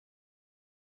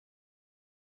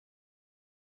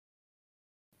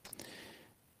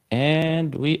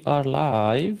And we are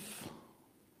live.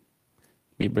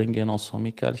 We bring in also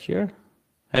Michal here.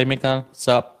 Hey Michal, what's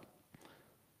up?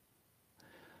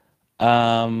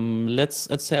 Let's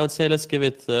give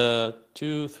it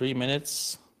 2-3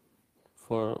 minutes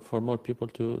for more people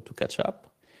to catch up,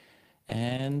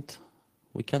 and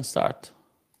we can start.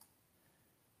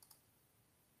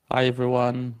 Hi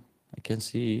everyone. I can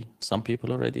see some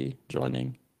people already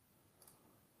joining.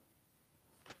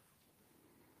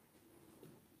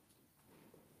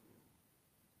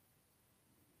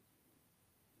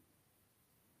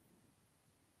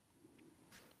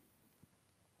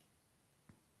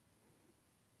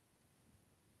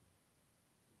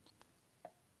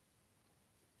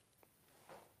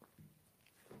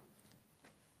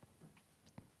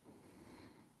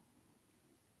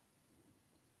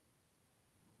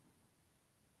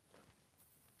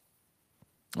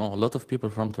 Oh, a lot of people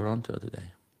from Toronto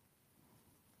today.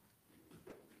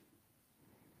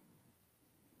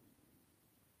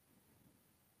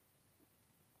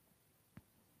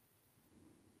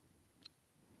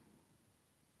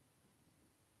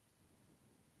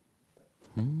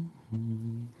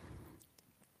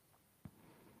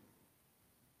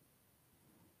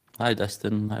 Hi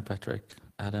Dustin, hi Patrick,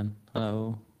 Adam,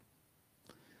 hello.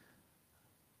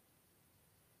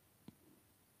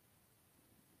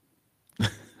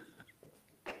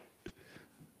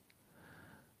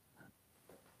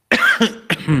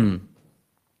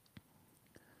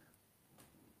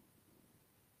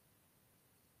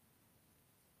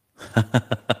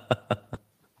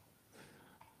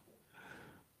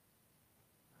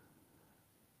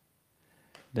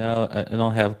 No, I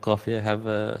don't have coffee. I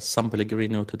have San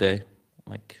Pellegrino today.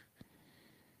 Like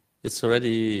it's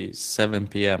already 7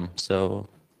 p.m., so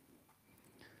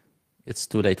it's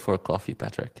too late for a coffee,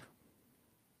 Patrick.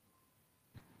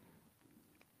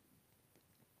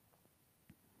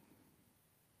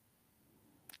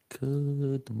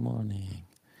 Good morning.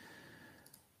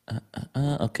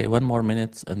 Okay, one more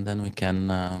minute, and then we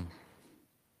can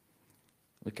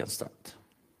start.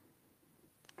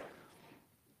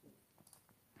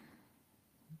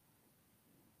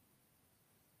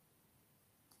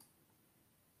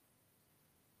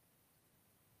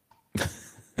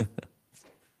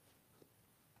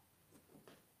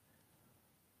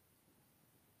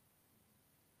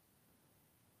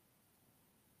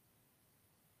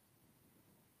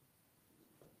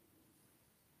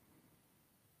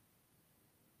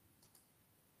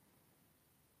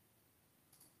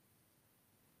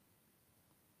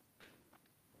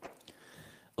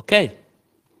 Okay,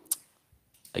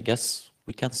 I guess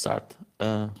we can start.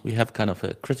 We have kind of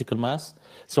a critical mass.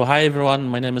 So hi everyone,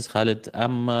 my name is Khaled.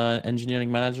 I'm engineering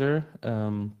manager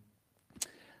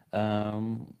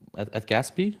at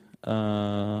Gatsby.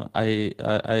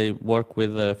 I work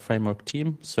with a framework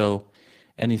team. So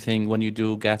anything when you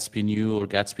do Gatsby new or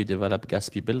Gatsby develop,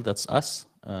 Gatsby build, that's us.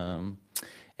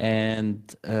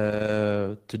 And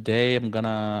today I'm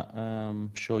gonna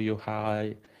show you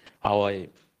how I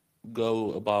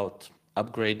go about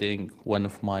upgrading one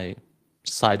of my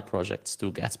side projects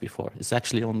to Gatsby 4. It's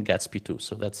actually on Gatsby 2,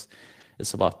 so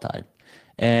it's about time.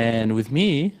 And with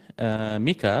me,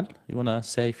 Michal, you wanna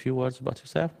say a few words about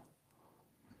yourself?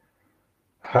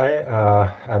 Hi,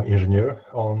 I'm engineer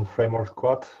on Framework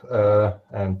Squad,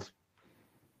 and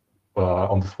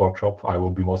on this workshop, I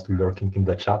will be mostly lurking in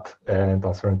the chat and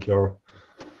answering your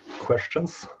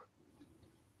questions.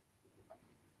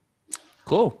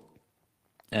 Cool.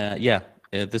 Yeah,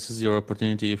 this is your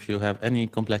opportunity. If you have any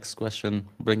complex question,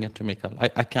 bring it to Michal.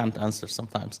 I can't answer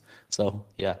sometimes. So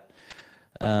yeah.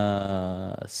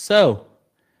 So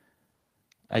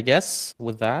I guess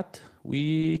with that,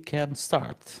 we can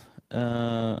start.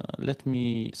 Let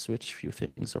me switch a few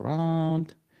things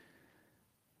around.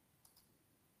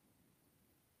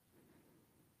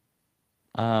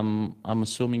 I'm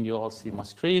assuming you all see my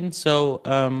screen. So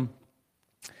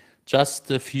just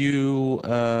a few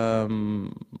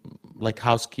like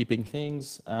housekeeping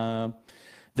things.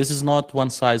 This is not one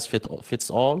size fits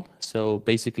all. So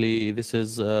basically, this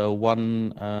is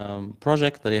one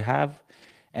project that I have,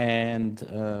 and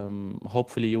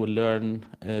hopefully you will learn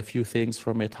a few things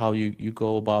from it, how you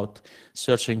go about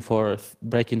searching for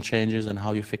breaking changes and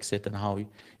how you fix it and how you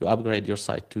upgrade your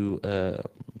site to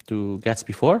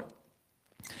Gatsby 4.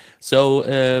 So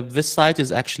this site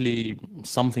is actually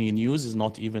something in use. It's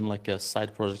not even like a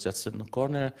side project that's in the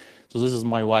corner. So this is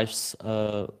my wife's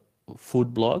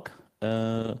food blog.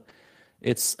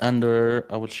 It's under,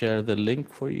 I will share the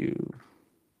link for you.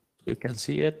 You can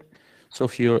see it. So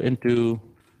if you're into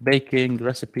baking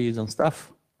recipes and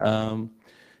stuff,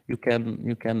 you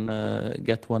can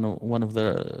get one of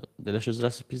the delicious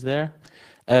recipes there.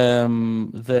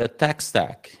 The tech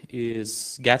stack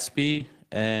is Gatsby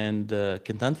and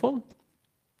Contentful.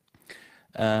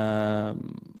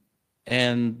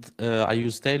 And I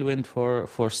use Tailwind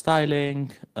for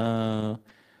styling.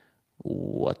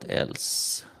 What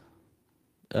else?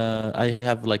 I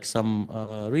have like some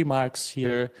remarks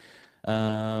here.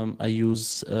 I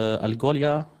use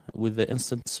Algolia with the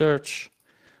instant search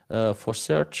for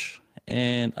search,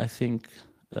 and I think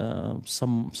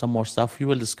some more stuff you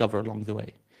will discover along the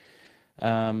way.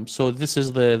 So this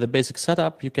is the basic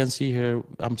setup. You can see here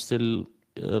I'm still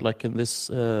like in this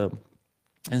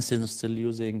instance still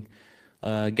using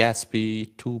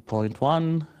Gatsby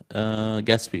 2.1,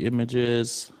 Gatsby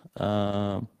images,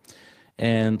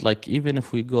 and like even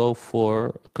if we go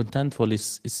for Contentful,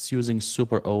 it's using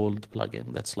super old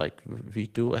plugin. That's like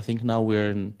V2. I think now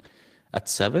we're at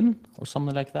 7 or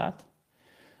something like that.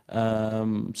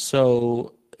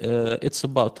 So it's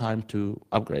about time to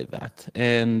upgrade that.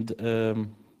 And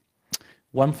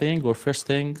one thing or first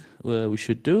thing we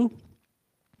should do,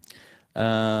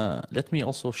 let me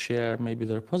also share maybe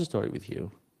the repository with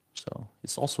you. So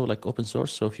it's also like open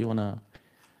source. So if you want to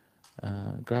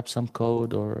grab some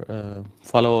code or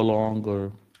follow along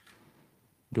or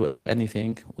do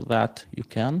anything with that, you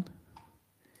can.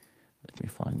 Let me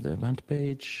find the event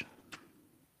page.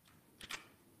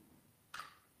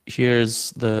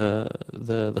 Here's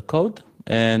the code,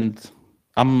 and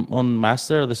I'm on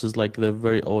master. This is like the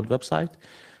very old website.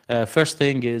 First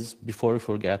thing is, before we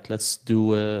forget, let's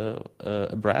do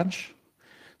a branch.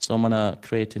 So I'm gonna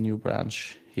create a new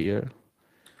branch here,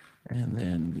 and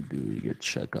then we do git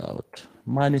checkout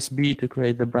 -b to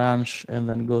create the branch, and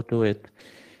then go to it,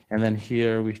 and then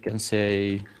here we can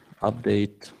say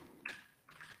update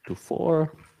to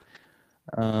 4,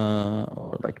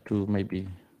 or like to maybe.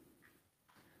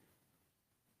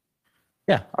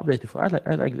 Yeah, update to 4.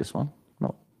 I like this one.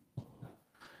 No.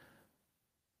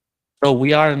 So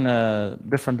we are in a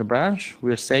different branch.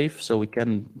 We're safe, so we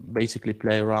can basically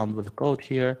play around with the code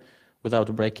here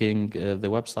without breaking the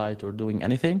website or doing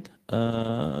anything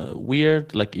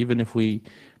weird. Like even if we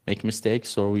make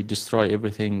mistakes or we destroy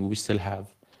everything, we still have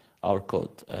our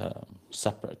code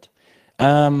separate.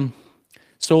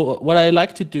 So what I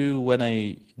like to do when I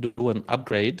do an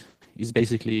upgrade is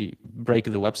basically break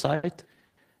the website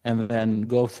and then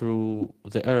go through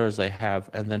the errors I have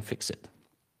and then fix it.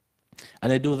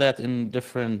 And I do that in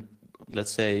different,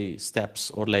 let's say, steps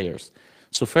or layers.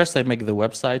 So first I make the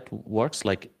website works,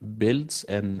 like builds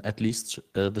and at least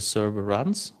the server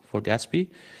runs for Gatsby.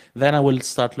 Then I will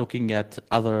start looking at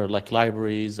other like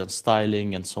libraries and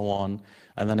styling and so on.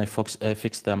 And then I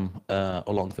fix them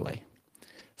along the way.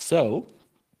 So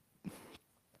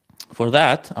for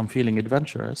that, I'm feeling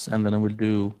adventurous, and then I will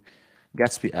do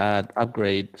Gatsby add,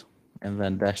 upgrade, and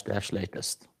then --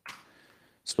 latest.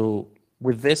 So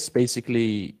with this,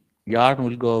 basically, Yarn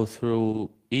will go through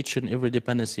each and every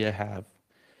dependency I have,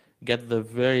 get the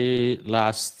very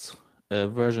last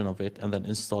version of it, and then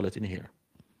install it in here.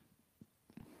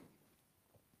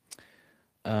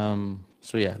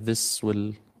 So yeah, this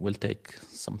will take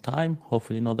some time,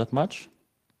 hopefully not that much.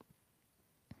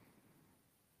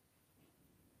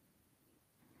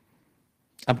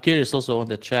 I'm curious also on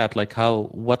the chat, like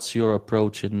what's your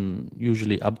approach in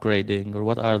usually upgrading, or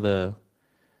what are the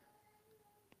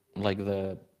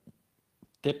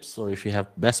tips, or if you have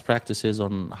best practices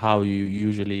on how you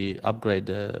usually upgrade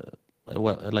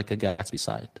like a Gatsby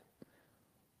site?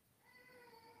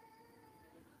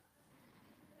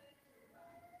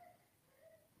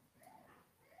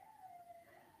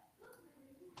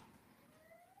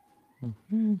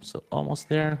 So almost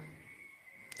there.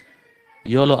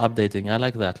 YOLO updating, I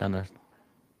like that, Leonard.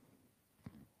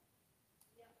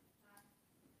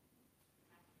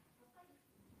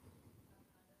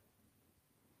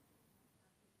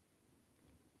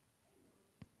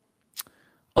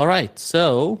 All right,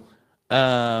 so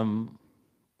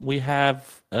we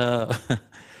have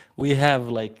we have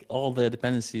like all the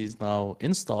dependencies now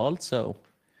installed. So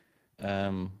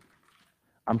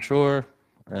I'm sure,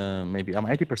 maybe I'm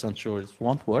 80% sure it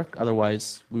won't work.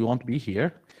 Otherwise, we won't be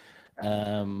here.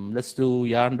 Let's do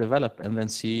yarn develop and then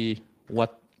see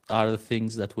what are the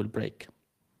things that will break.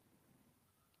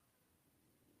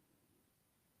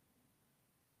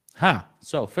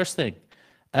 So first thing,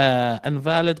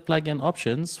 invalid plugin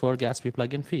options for Gatsby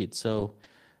plugin feed. So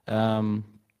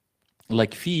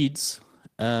like feeds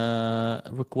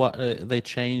they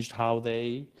changed how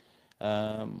they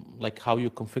like how you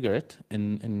configure it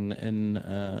in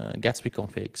Gatsby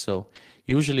config. So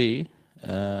usually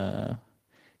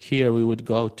here we would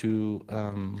go to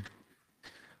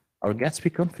our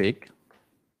Gatsby config.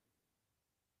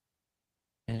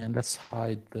 And let's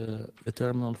hide the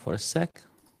terminal for a sec.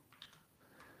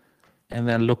 And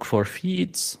then look for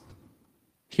feeds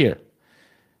here.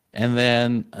 And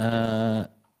then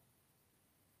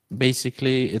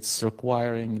basically it's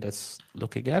requiring, let's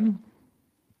look again.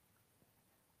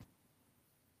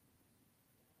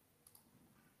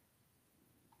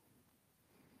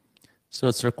 So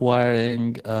it's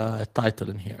requiring a title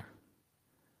in here.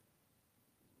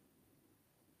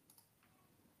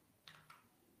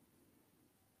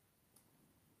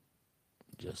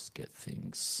 Just get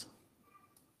things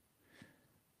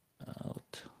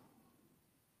out.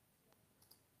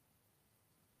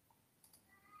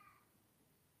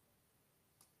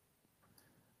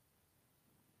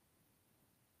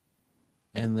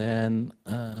 And then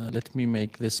let me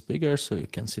make this bigger so you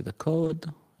can see the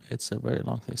code. It's a very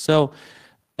long thing. So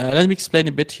let me explain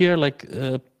a bit here. Like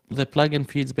the plugin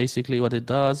feeds, basically what it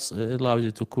does, it allows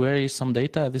you to query some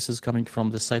data. This is coming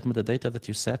from the site metadata that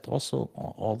you set also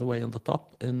all the way on the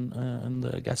top in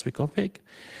the Gatsby config.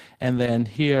 And then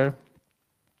here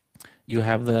you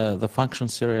have the function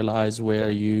serialize where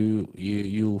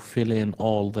you fill in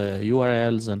all the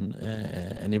URLs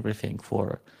and everything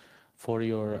for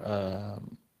your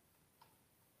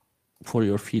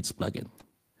feeds plugin.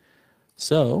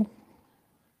 So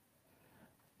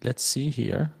let's see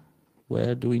here,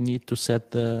 where do we need to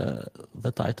set the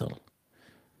title?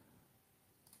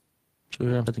 So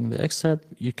here I'm setting the excerpt.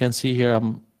 You can see here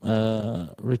I'm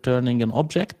returning an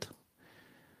object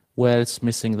where it's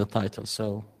missing the title.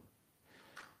 So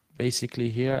basically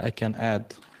here I can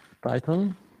add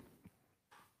title,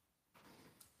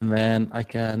 and then I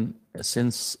can,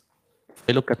 since if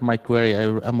I look at my query,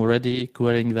 I'm already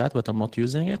querying that, but I'm not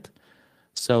using it.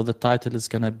 So the title is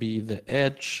going to be the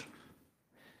edge,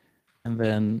 and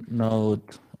then node,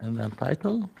 and then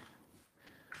title.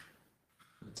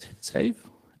 Let's hit save.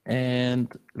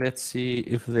 And let's see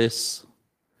if this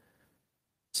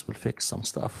will fix some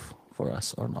stuff for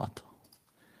us or not.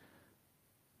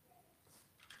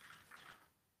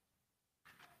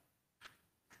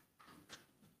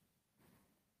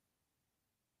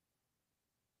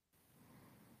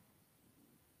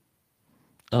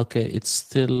 Okay, it's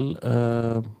still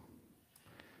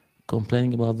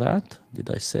complaining about that. Did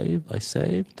I save? I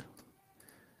saved.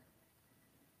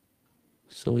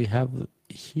 So we have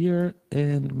here,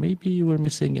 and maybe we're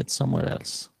missing it somewhere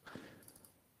else.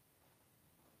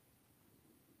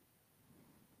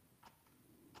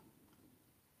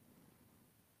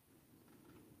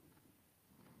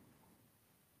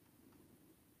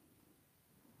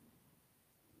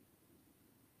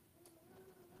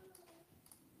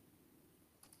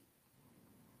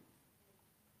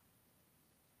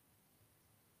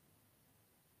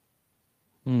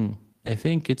 I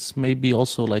think it's maybe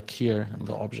also like here in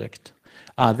the object.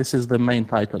 This is the main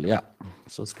title, yeah.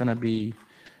 So it's gonna be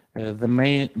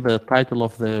the title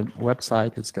of the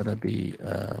website is gonna be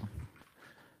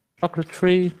chocolate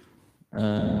free,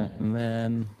 and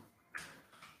then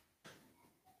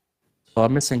so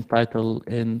I'm missing title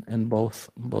in both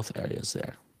areas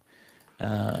there.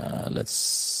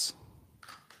 Let's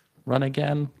run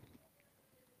again.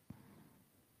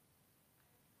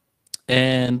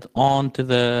 And on to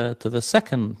the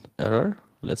second error.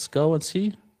 Let's go and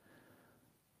see.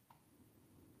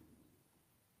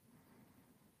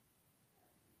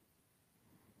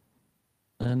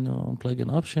 And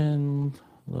plugin option,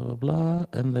 blah blah blah,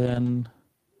 and then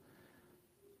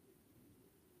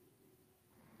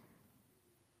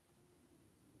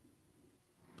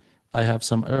I have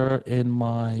some error in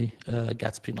my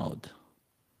Gatsby node.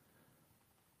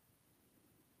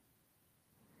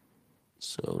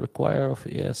 So require of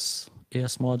ES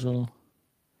module.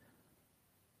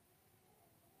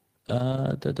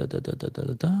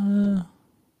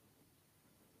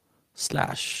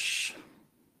 Slash.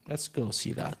 Let's go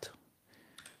see that.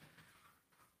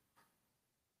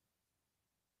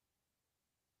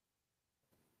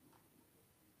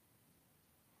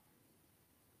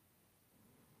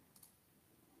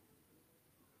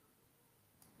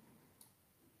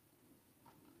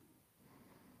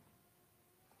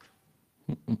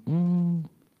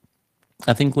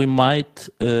 I think we might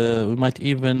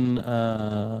even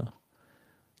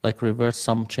like reverse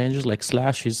some changes. Like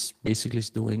slash is basically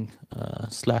doing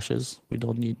slashes. We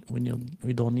don't need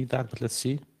that. But let's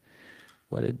see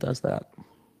what it does that.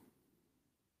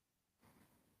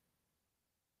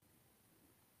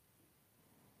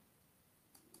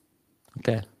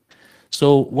 Okay.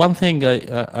 So one thing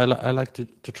I like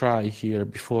to try here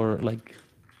before like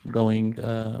going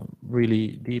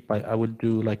really deep, I would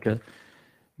do like a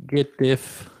git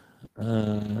diff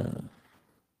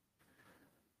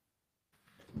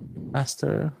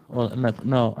master. Well,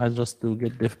 no, I just do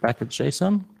get diff package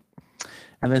JSON,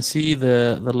 and then see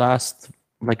the last,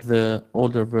 like the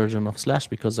older version of slash,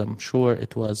 because I'm sure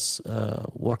it was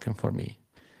working for me.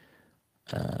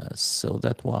 So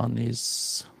that one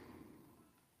is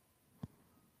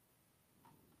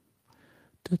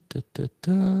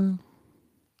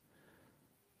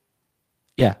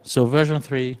yeah. So version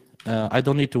 3. I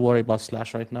don't need to worry about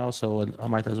slash right now, so I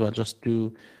might as well just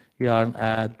do yarn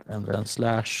add and then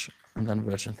slash and then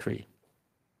version 3.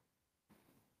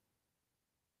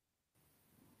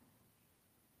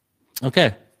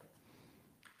 Okay.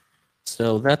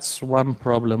 So that's one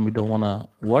problem we don't want to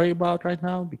worry about right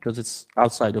now because it's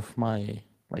outside of my,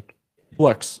 like, it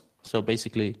works. So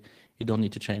basically, you don't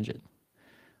need to change it.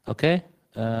 Okay.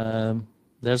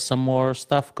 There's some more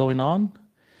stuff going on.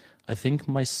 I think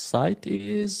my site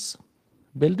is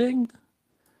building,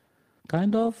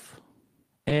 kind of,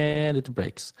 and it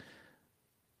breaks.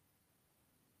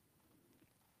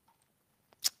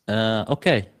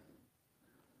 Okay.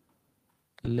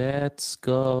 Let's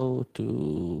go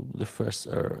to the first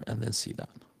error and then see that.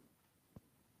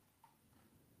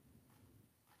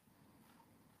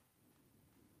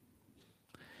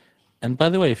 And by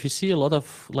the way, if you see a lot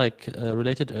of like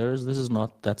related errors, this is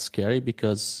not that scary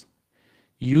because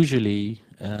usually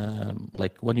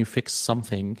like when you fix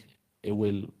something, it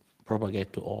will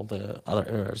propagate to all the other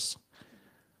errors.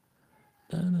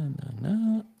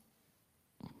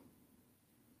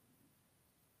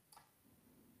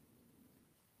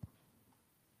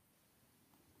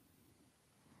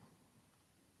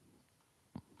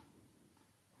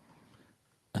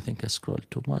 I think I scrolled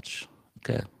too much.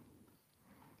 Okay.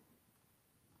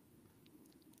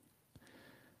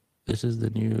 This is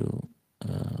the new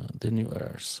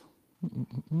errors.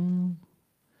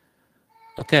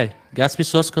 Okay, Gatsby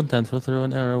source content will throw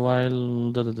an error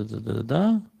while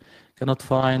cannot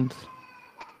find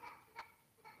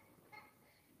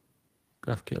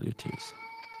GraphQL utils.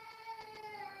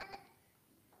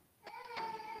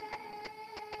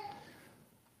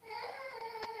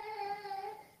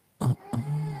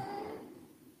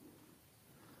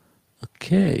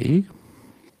 Okay.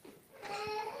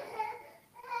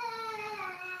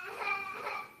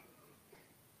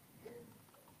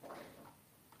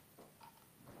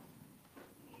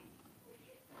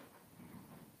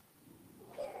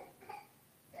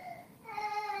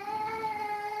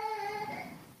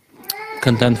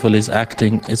 Contentful is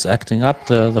acting up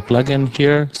the plugin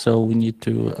here, so we need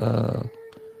to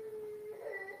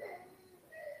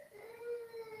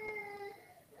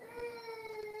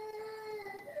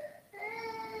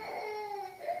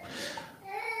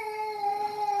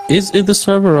is the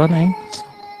server running?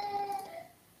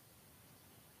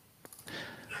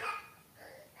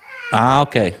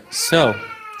 Okay. So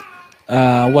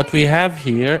what we have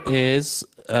here is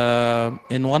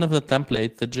in one of the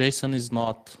templates, the JSON is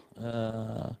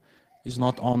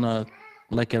not on a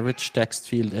like a rich text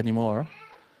field anymore.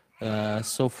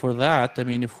 So for that, I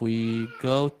mean, if we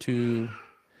go to,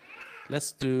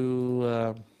 let's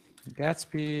do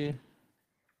Gatsby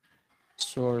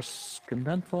source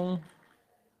Contentful,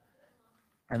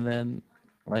 and then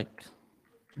like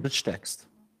rich text.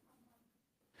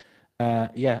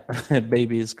 Yeah,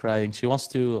 baby is crying. She wants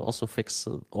to also fix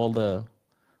all the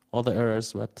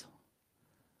errors, but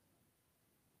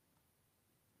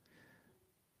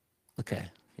okay,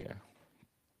 here.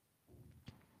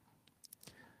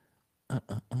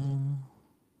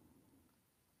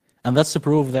 And that's to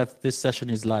prove that this session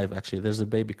is live, actually. There's a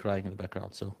baby crying in the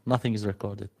background, so nothing is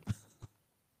recorded.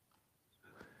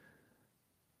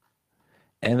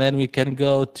 And then we can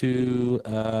go to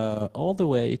all the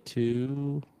way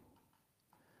to,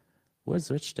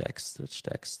 where's rich text? Rich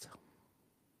text.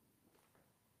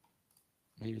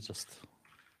 Maybe just,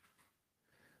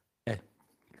 okay,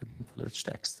 rich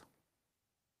text.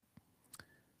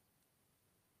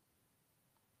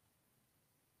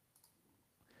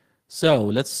 So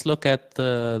let's look at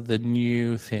the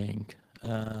new thing.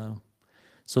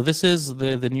 So this is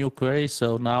the new query.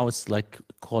 So now it's like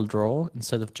called raw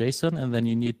instead of JSON, and then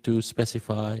you need to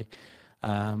specify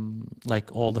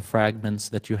like all the fragments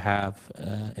that you have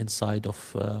inside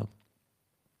of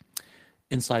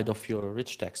your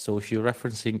rich text. So if you're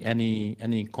referencing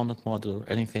any content model or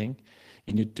anything,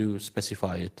 you need to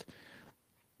specify it,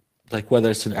 like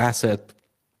whether it's an asset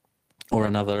or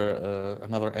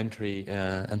another entry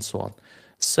and so on.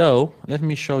 So let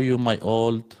me show you my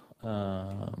old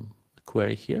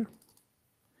query here.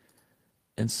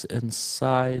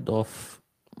 Inside of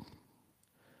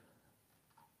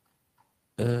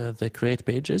the create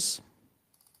pages.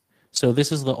 So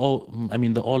this is the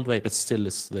old way, but still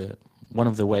it's the one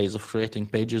of the ways of creating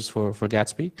pages for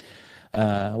Gatsby.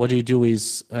 What you do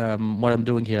is, what I'm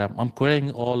doing here, I'm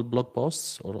querying all blog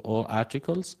posts or all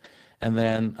articles, and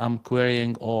then I'm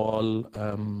querying all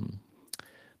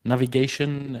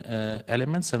navigation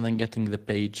elements, and then getting the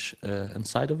page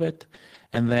inside of it.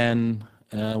 And then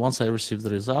once I receive the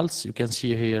results, you can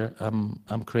see here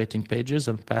I'm creating pages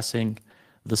and passing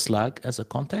the slug as a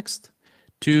context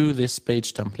to this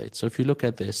page template. So if you look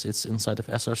at this, it's inside of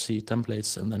src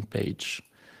templates and then page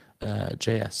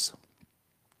JS.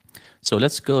 So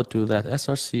let's go to that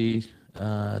src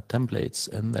templates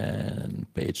and then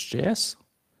page JS.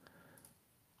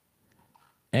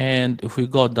 And if we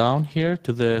go down here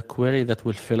to the query that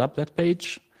will fill up that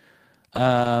page,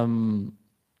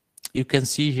 you can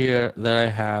see here that I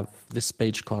have this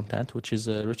page content, which is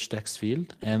a rich text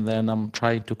field, and then I'm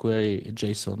trying to query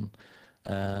JSON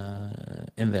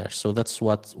in there. So that's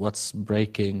what's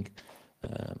breaking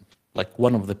like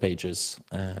one of the pages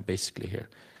basically here.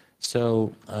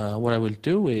 So what I will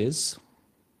do is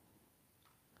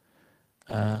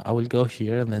I will go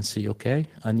here and then see, okay,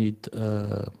 I need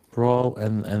row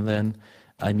and then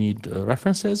I need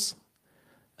references.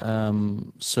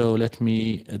 So let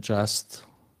me just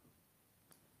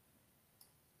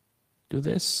do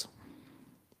this.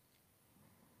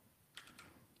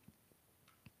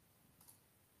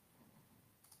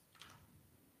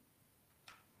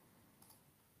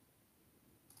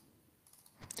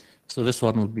 So this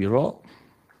one would be raw.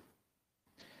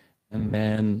 And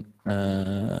then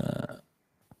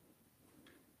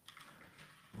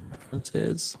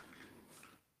references.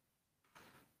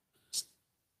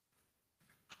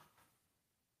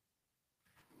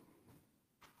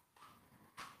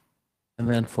 And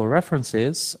then for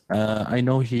references, I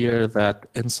know here that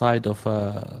inside of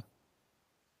a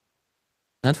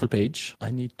Contentful page,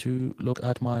 I need to look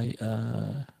at my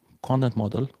content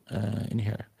model in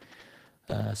here.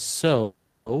 So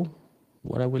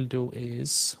what I will do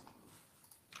is,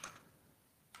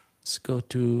 let's go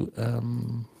to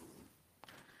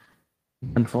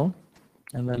Contentful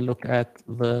and then look at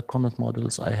the content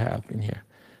models I have in here.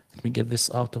 Let me get this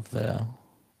out of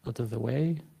the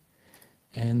way.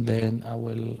 And then I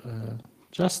will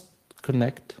just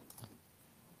connect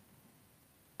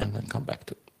and then come back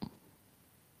to it.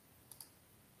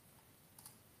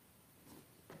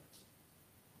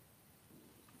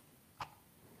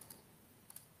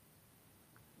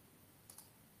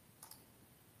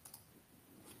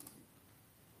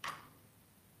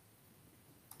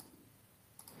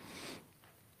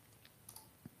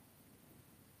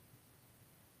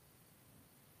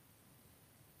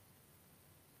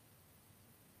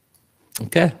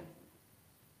 Okay.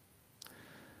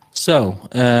 So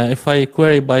if I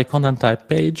query by content type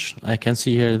page, I can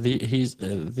see here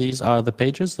these are the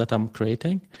pages that I'm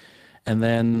creating. And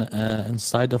then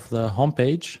inside of the home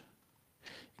page,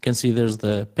 you can see there's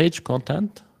the page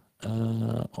content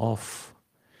of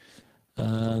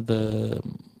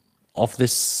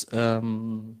this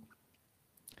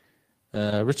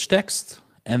rich text.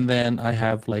 And then I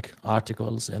have like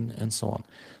articles and so on.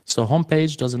 So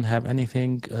homepage doesn't have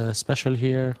anything special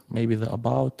here. Maybe the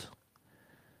about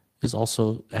is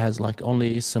also has like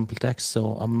only simple text.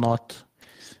 So I'm not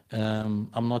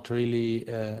really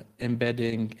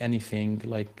embedding anything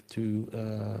like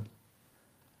to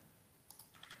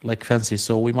like fancy.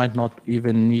 So we might not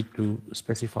even need to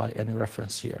specify any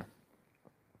reference here.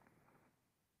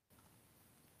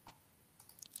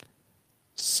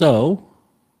 So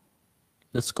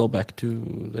let's go back to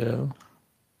the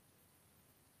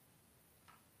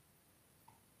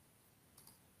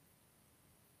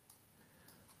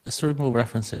let's remove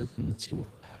references and let's see what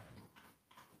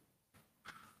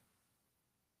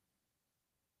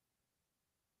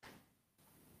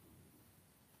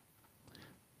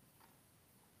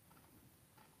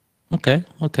happens.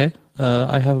 Okay.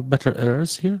 I have better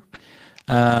errors here.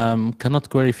 Cannot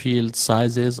query field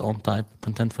sizes on type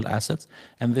contentful assets.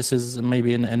 And this is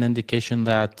maybe an indication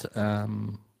that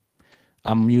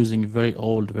I'm using a very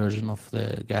old version of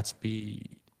the Gatsby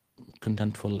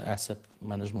contentful asset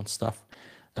management stuff.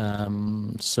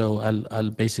 So I'll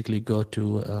basically go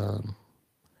to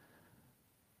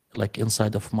like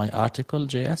inside of my article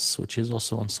JS, which is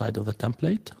also inside of the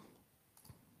template.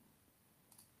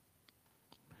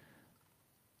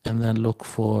 And then look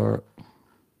for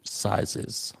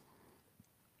sizes.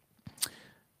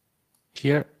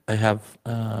 Here I have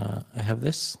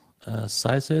this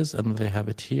sizes, and they have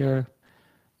it here,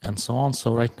 and so on.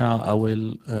 So right now I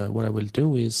will what I will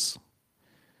do is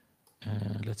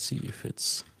let's see if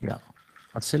it's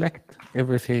I'll select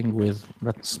everything with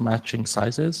that's matching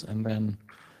sizes, and then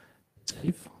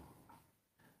save.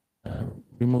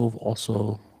 Remove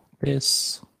also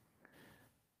this.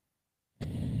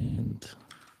 And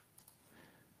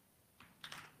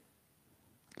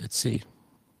let's see.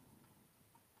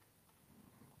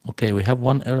 Okay, we have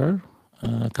one error.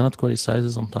 Cannot query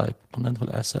sizes on type.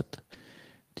 Contentful asset.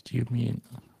 Did you mean?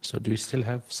 So do you still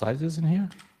have sizes in here?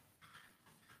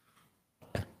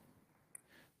 Okay.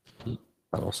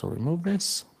 I'll also remove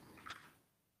this.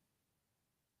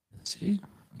 Let's see.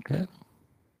 Okay.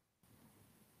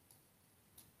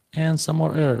 And some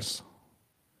more errors.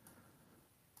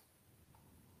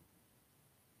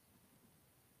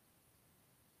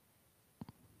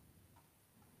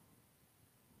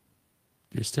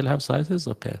 Do you still have sizes?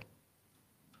 Okay.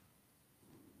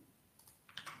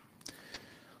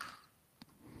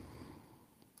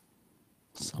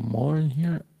 Some more in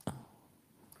here.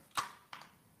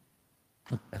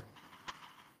 Okay.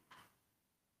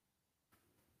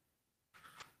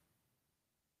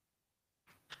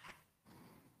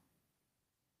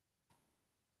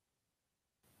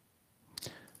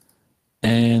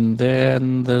 And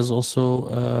then there's also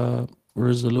a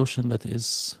resolution that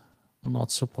is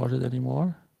not supported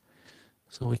anymore.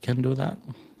 So we can do that.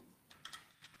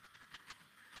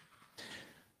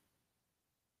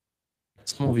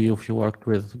 Some of you, if you worked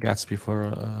with Gatsby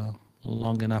for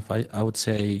long enough, I would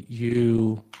say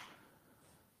you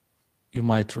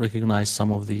might recognize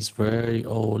some of these very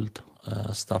old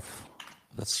stuff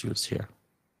that's used here.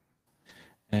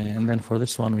 And then for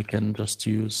this one, we can just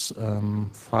use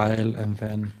file and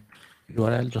then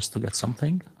URL just to get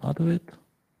something out of it.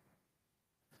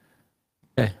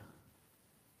 Okay.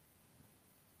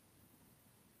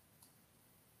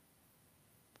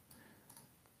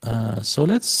 So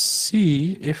let's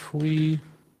see if we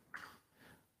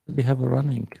have a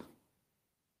running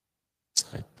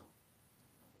site.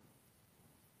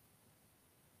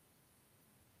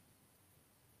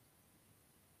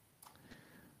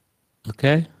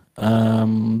 Okay.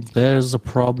 There's a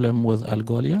problem with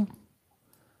Algolia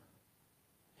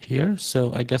here.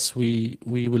 So I guess we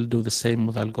will do the same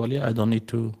with Algolia. I don't need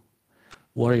to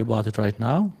worry about it right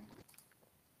now.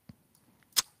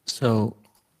 So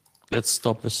let's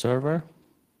stop the server.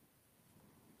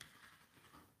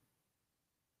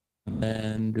 And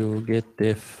then do git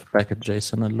diff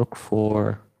package.json and look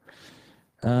for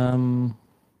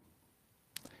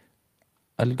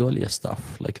Algolia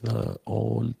stuff, like the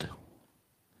old.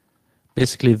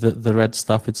 Basically, the red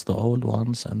stuff, it's the old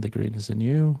ones, and the green is the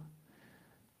new.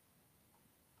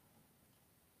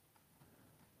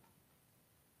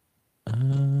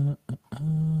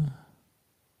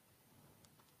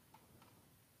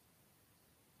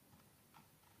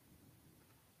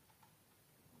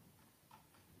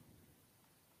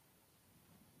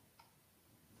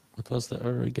 What was the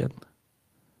error again?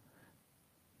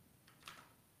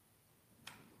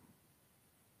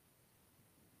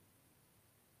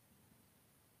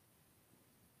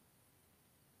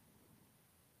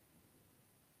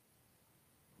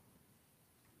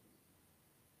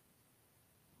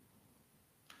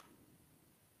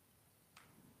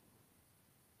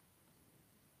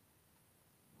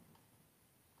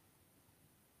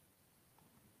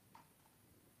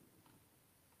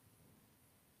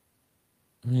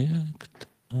 Yeah,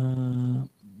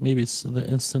 maybe it's the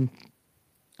instant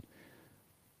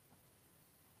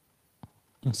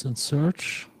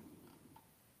search.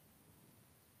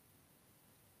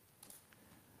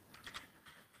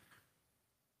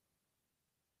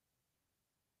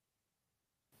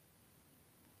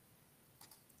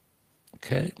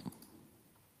 Okay.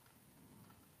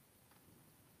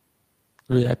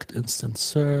 React instant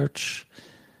search,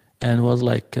 and was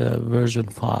like version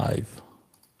 5.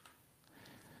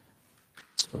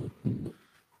 So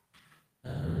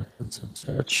instant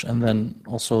search, and then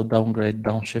also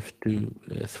downshift to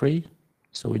 3,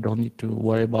 so we don't need to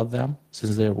worry about them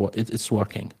since it's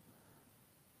working.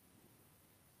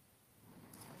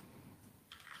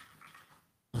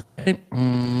 Okay,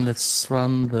 let's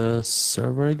run the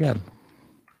server again.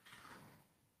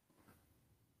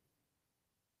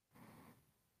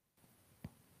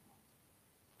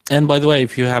 And by the way,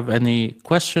 if you have any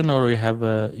question or you have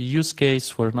a use case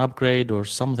for an upgrade or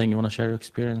something you want to share your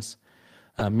experience,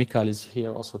 Michal is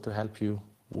here also to help you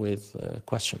with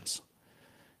questions,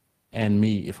 and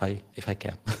me if I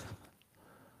can.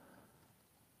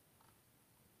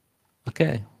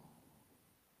 Okay.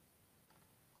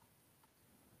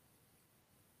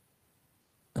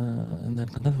 And then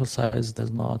contentful size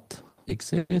does not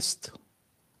exist.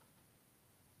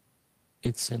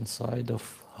 It's inside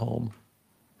of home.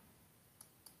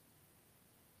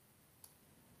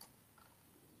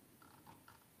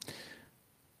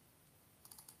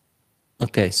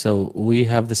 Okay, so we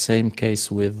have the same case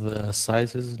with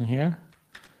sizes in here.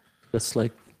 Just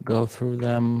like go through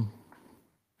them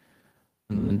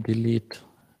and then delete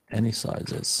any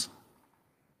sizes.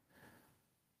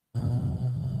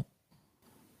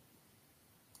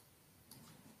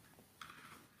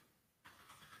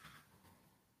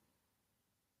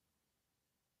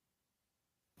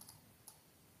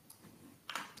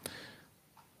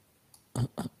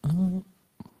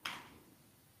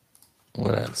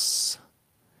 What else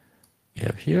we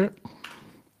have here?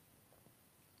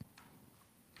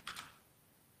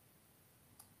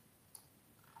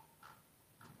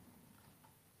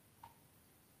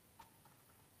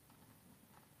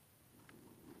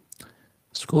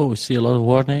 It's cool. We see a lot of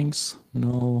warnings,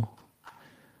 no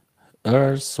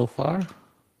errors so far.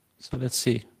 So let's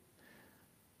see.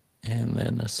 And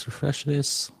then let's refresh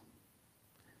this.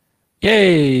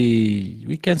 Yay!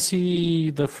 We can see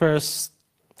the first,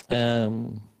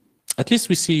 at least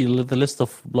we see the list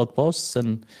of blog posts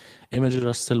and images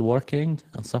are still working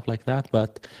and stuff like that.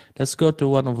 But let's go to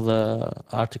one of the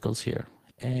articles here.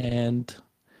 And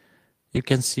you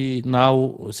can see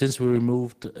now, since we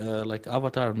removed like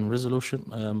avatar and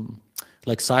resolution,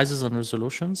 like sizes and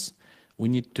resolutions, we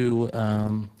need to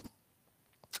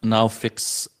now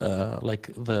fix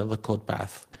like the code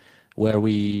path where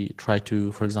we try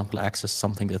to, for example, access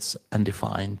something that's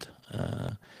undefined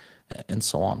and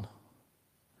so on.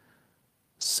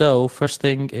 So first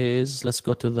thing is, let's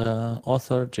go to the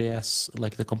author.js,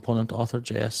 like the component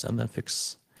author.js, and then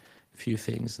fix a few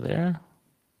things there.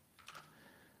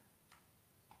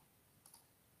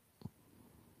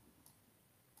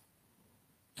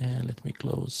 And let me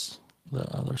close the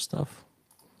other stuff.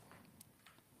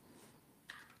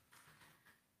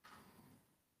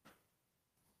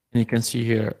 And you can see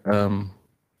here,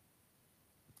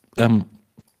 I'm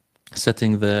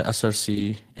setting the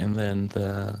SRC and then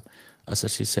the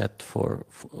SRC set for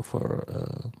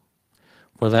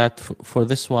that. For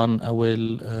this one, I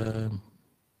will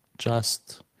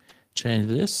just change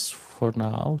this for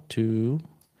now to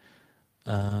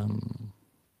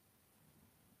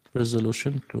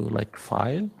resolution to like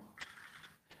file,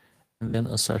 and then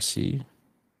SRC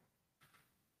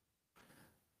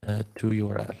to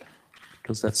URL,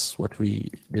 because that's what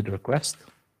we did request.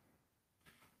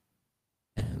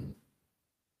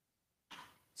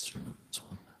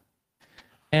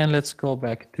 And let's go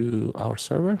back to our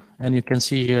server. And you can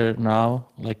see here now,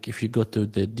 like if you go to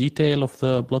the detail of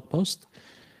the blog post,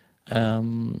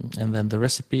 and then the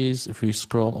recipes, if we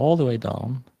scroll all the way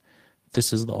down,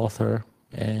 this is the author,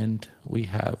 and we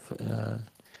have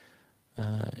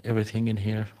everything in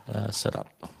here set up.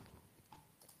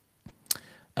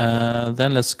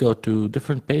 Then let's go to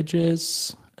different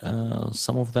pages.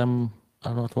 Some of them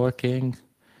are not working,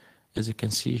 as you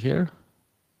can see here.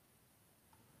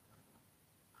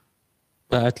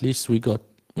 But at least we got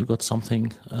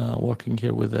something working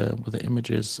here with the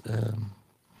images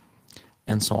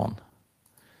and so on.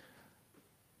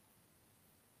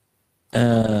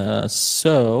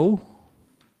 So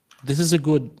this is a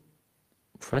good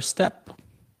first step.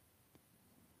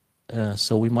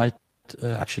 So we might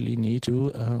actually need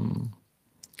to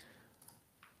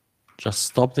just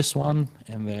stop this one,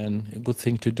 and then a good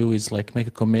thing to do is like make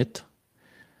a commit.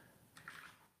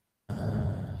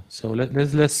 So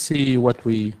let's see what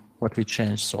we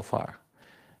changed so far.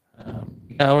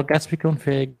 Our Gatsby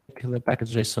config, the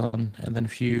package JSON, and then a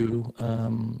few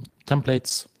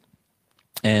templates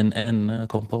and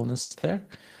components there.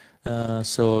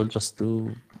 So just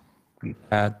do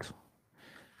add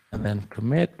and then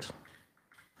commit.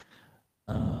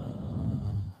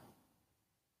 And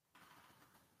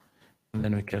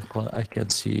then we can call. I can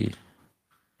see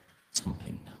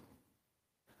something.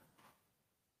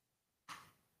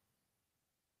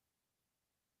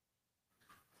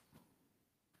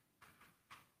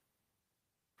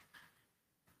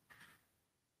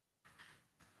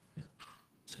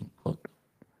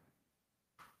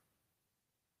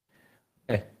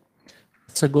 Okay,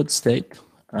 it's a good state.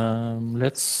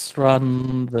 Let's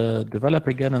run the develop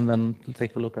again, and then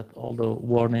take a look at all the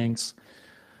warnings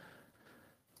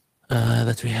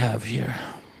that we have here.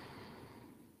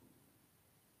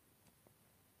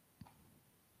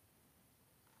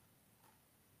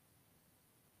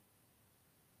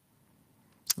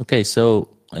 Okay, so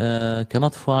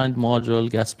cannot find module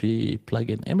Gatsby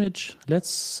plugin image.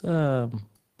 Let's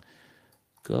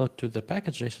go to the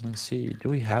package JSON and see, do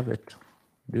we have it?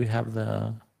 Do we have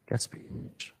the Gatsby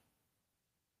image?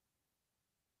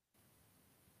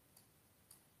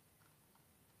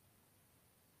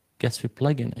 Gatsby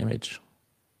plugin image.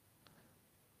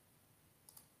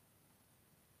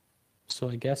 So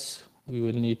I guess we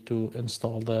will need to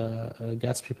install the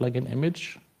Gatsby plugin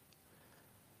image.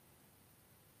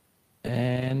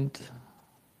 and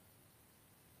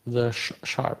the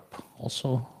sharp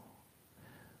also.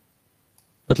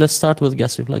 But let's start with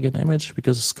gatsby-plugin-image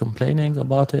because it's complaining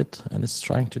about it and it's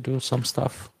trying to do some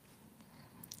stuff.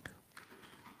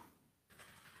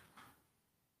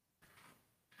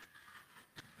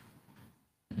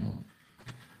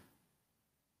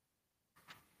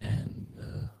 And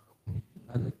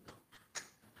add it.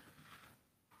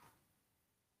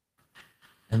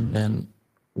 And then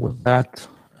with that,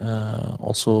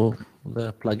 also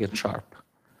the plugin sharp.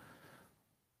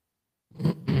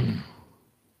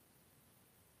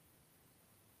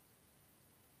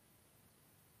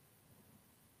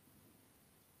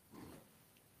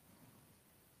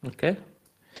 Okay.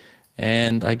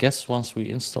 And I guess once we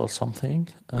install something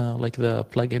like the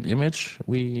plugin image,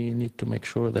 we need to make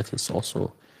sure that it's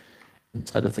also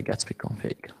inside of the Gatsby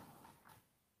config.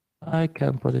 I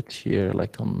can put it here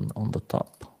like on the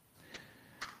top.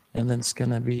 And then it's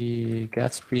gonna be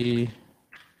Gatsby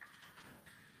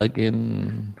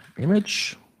plugin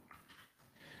image.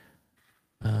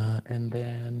 And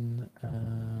then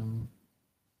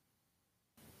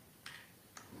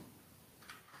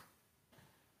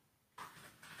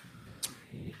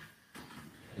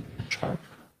sharp.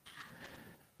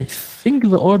 I think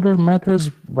the order matters,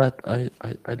 but I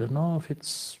don't know if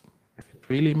it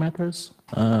really matters.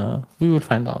 We will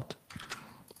find out.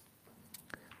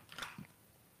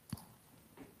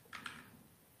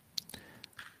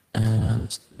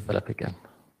 Let's develop again.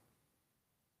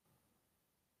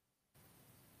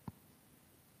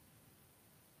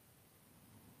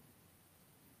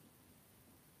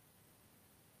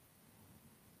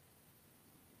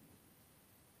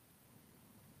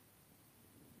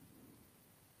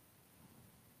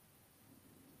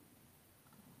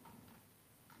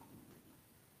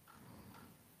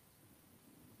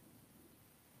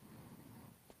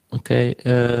 Okay,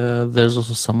 there's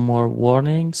also some more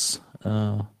warnings,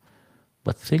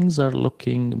 but things are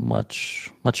looking much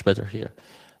better here.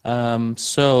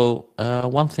 So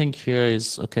one thing here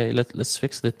is, okay, let's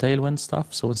fix the Tailwind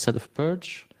stuff. So instead of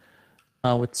purge,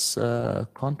 now it's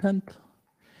content,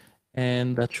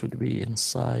 and that should be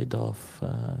inside of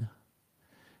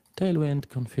Tailwind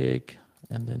config,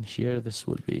 and then here this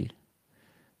will be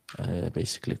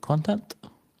basically content.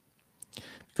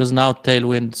 Because now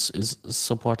Tailwind is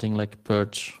supporting like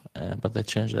purge, but they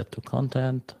changed that to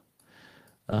content.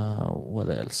 What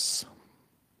else?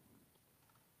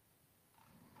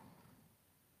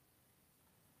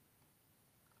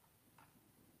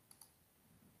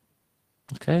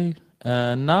 Okay,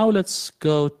 now let's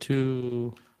go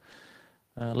to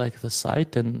like the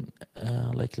site and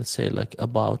like let's say like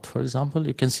about, for example.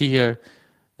 You can see here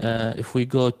if we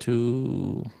go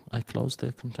to, I closed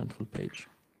the Contentful page.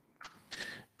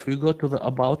 If we go to the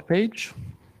about page,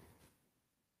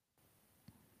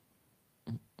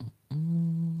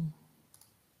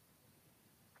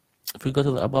 if we go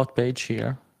to the about page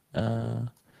here, you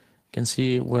can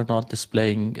see we're not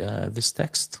displaying this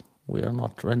text. We are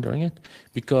not rendering it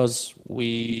because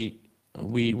we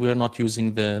are not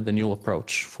using the new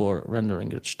approach for rendering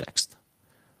rich text.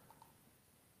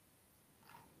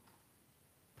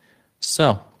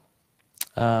 So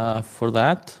for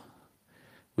that,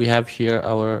 we have here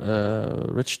our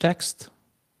rich text,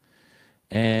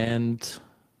 and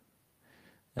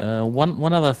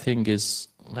one other thing is,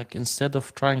 like, instead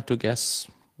of trying to guess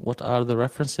what are the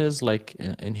references like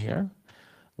in here,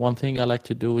 one thing I like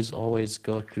to do is always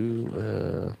go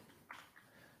to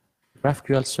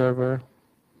GraphQL server,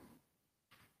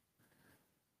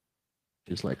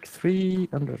 which is like 3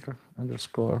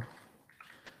 underscore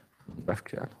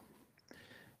GraphQL,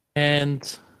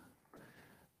 and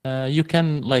you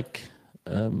can like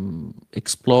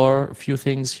explore a few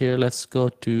things here. Let's go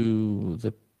to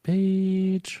the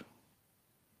page,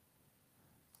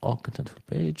 all Contentful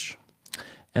page,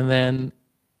 and then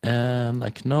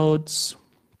like nodes.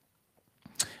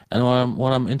 And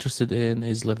what I'm interested in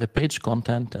is like the page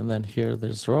content, and then here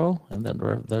there's row, and then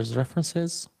there's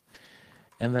references,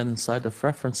 and then inside of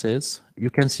references, you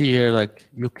can see here like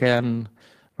you can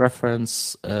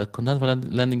reference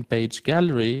Contentful landing page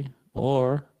gallery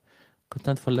or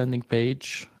Contentful landing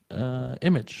page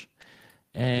image.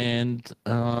 And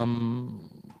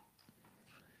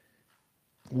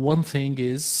one thing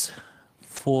is,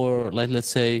 for like let's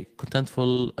say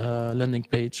Contentful landing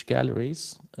page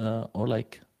galleries or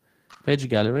like page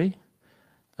gallery,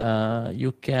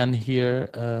 you can here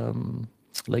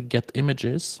like get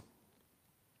images,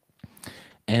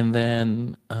 and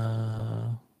then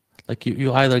like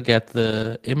you either get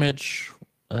the image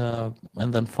and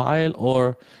then file,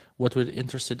 or what we're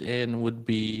interested in would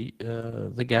be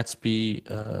the Gatsby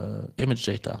image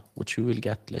data, which we will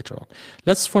get later on.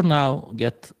 Let's for now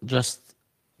just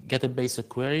get a basic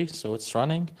query so it's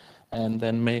running, and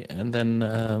then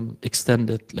extend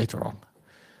it later on.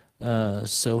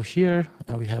 So here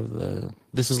we have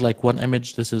this is like one image,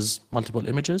 this is multiple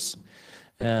images.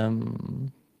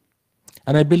 And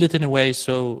I build it in a way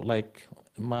so like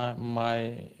my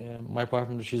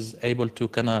partner, she's able to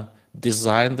kind of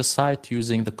design the site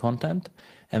using the content,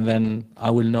 and then I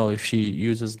will know if she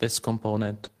uses this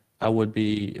component, I will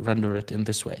render it in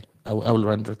this way. I will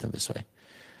render it in this way.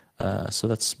 So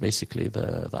that's basically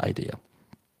the idea.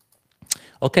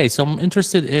 Okay, so I'm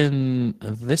interested in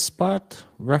this part,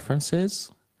 references,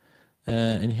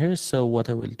 in here. So what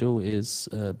I will do is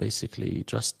basically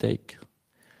just take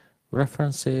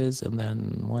references and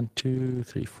then 1, 2,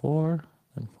 3, 4,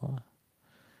 and 4.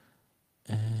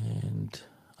 And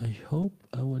I hope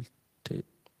I will take,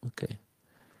 okay.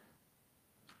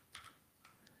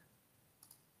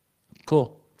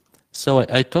 Cool. So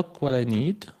I took what I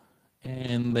need,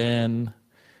 and then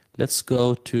let's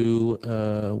go to,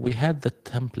 we had the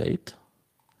template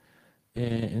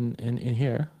in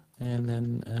here, and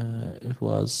then it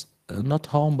was not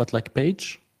home, but like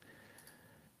page.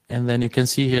 And then you can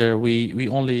see here, we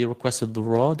only requested the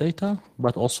raw data,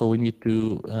 but also we need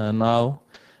to now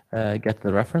get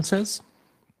the references.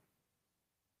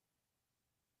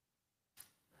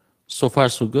 So far,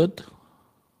 so good.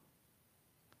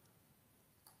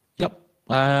 Yep,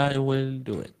 I will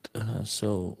do it.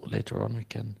 So later on we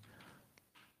can.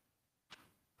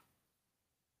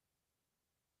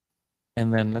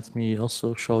 And then let me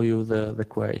also show you the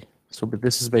query. So, but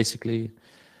this is basically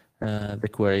the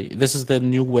query. This is the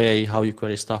new way how you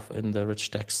query stuff in the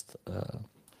rich text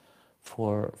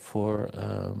for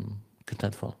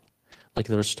Contentful, like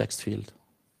the rich text field.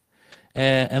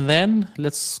 And then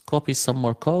let's copy some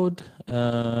more code.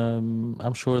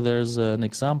 I'm sure there's an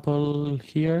example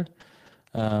here.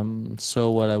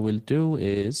 So what I will do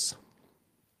is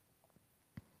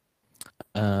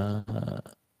like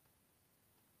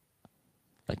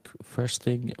first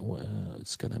thing,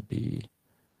 it's gonna be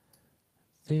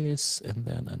this, and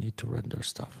then I need to render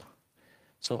stuff.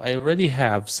 So I already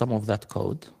have some of that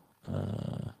code.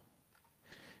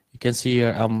 You can see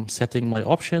here I'm setting my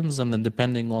options, and then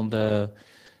depending on the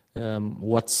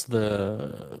what's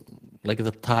the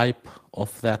type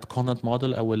of that content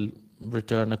model, I will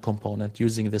return a component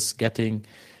using this getting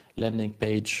landing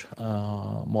page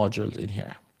module in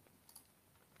here.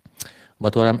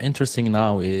 But what I'm interested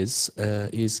now is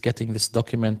getting this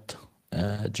document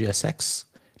GSX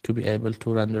to be able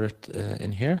to render it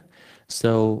in here.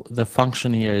 So the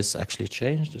function here is actually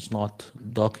changed. It's not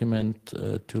document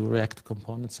to React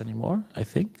components anymore, I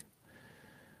think.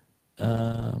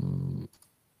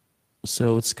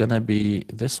 So it's gonna be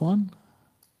this one.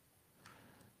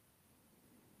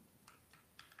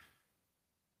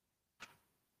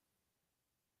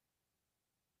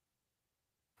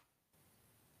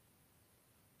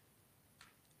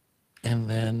 And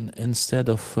then instead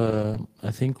of,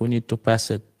 I think we need to pass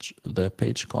it the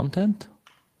page content.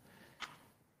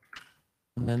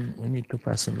 And then we need to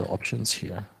pass in the options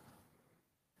here.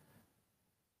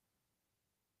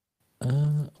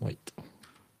 Wait.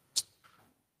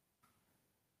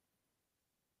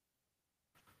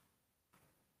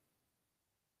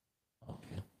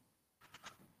 Okay.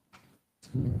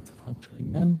 Function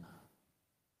again.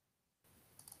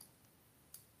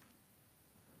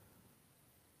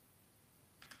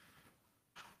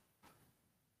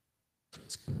 So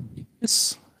it's going to be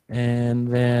this. And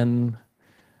then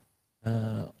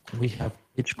we have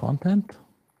page content.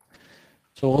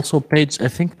 So also page, I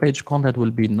think page content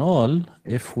will be null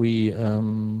if we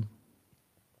don't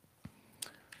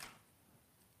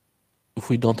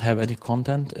have any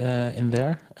content in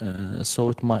there. So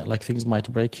it might, like things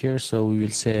might break here. So we will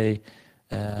say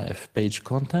if page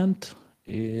content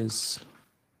is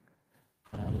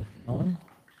null,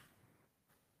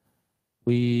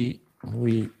 we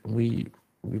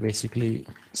basically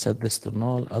set this to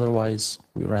null. Otherwise,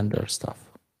 we render stuff.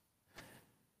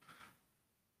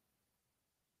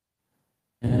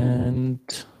 And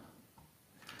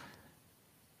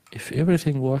if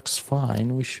everything works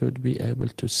fine, we should be able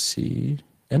to see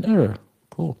an error.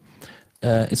 Cool.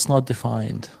 It's not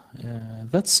defined.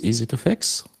 That's easy to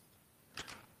fix.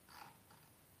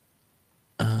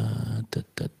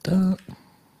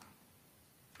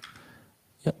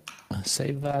 Yep,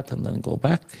 save that and then go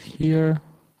back here.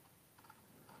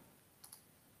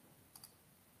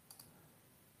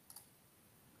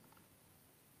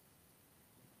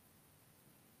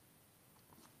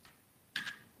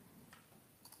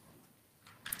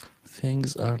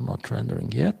 things are not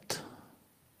rendering yet.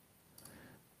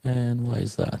 And why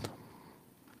is that?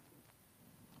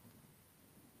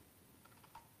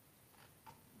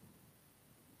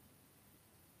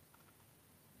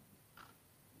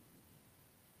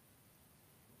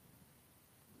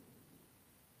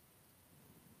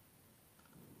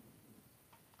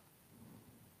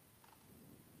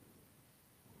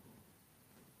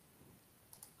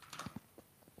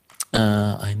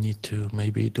 I need to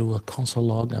maybe do a console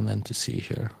log and then to see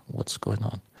here what's going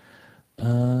on.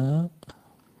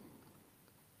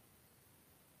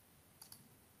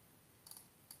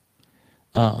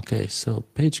 Okay, so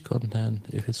page content,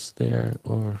 if it's there,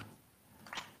 or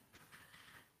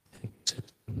I think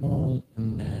it's null,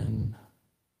 and then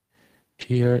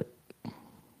here,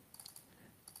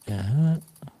 yeah.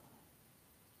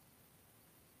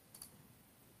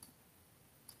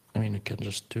 I mean, you can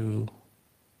just do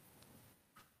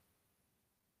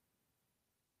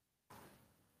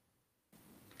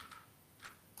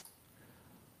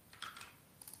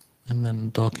and then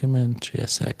document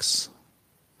JSX.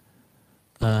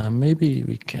 Maybe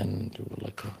we can do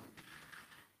like a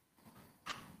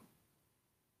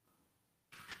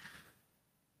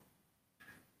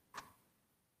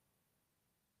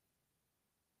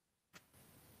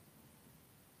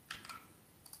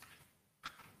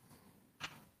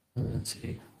let's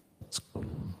see what's going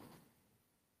on.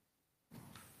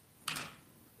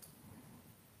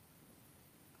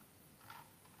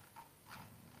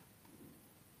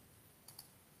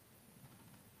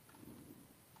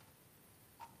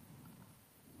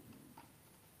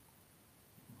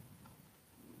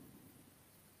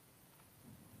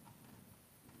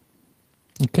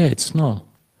 Okay, it's null.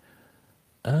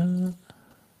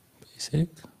 Basic.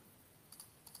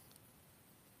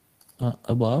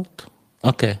 About.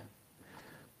 Okay.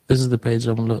 This is the page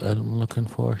I'm looking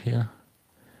for here.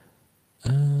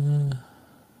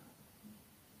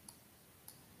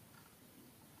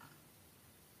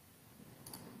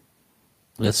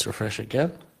 Let's refresh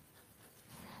again.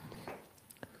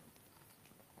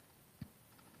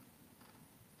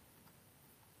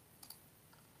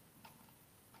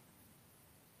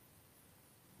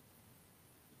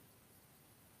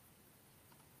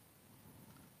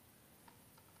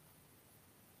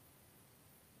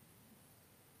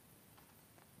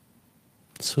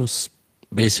 So it's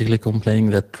basically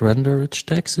complaining that render rich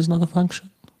text is not a function.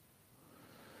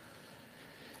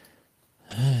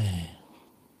 Hey.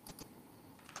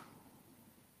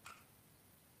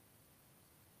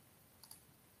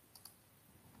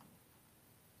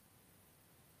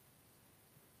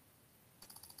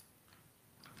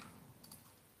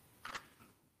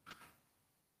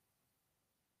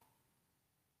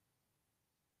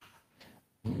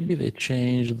 Maybe they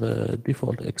changed the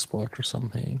default export or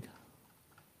something.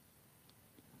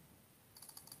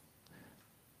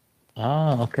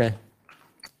 Okay.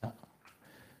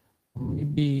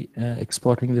 Maybe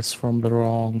exporting this from the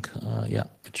wrong, yeah,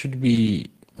 it should be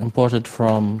imported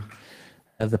from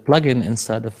the plugin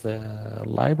inside of the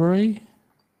library.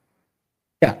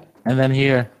 Yeah, and then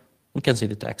here we can see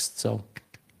the text. So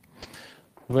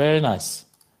very nice.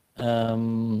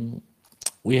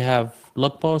 We have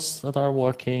blog posts that are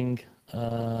working.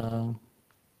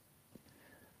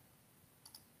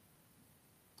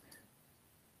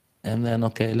 And then,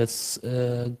 okay, let's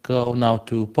go now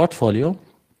to portfolio.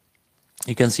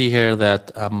 You can see here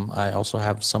that I also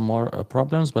have some more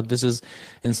problems, but this is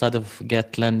inside of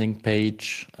get landing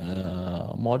page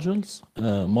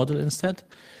module instead.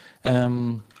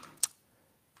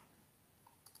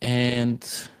 And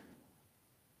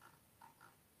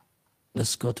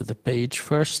let's go to the page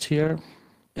first here.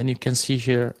 And you can see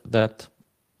here that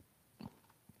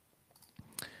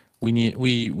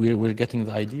we're getting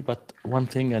the ID, but one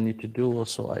thing I need to do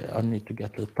also, I need to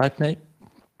get the type name.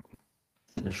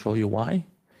 I'll show you why.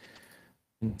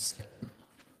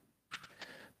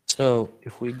 So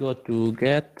if we go to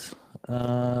get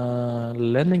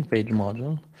landing page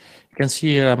module, you can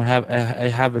see here I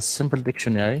have a simple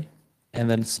dictionary, and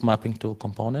then it's mapping to a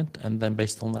component, and then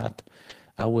based on that,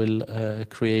 I will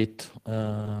create.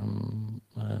 I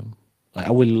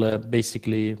will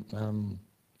basically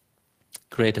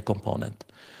create a component.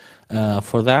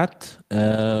 For that,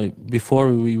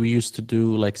 before we used to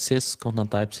do like sys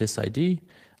content type sys ID.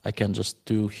 I can just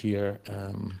do here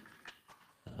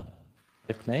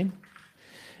type name,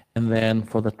 and then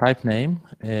for the type name,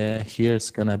 here it's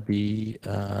gonna be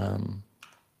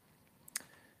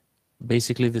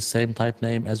basically the same type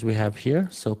name as we have here.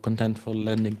 So Contentful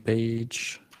landing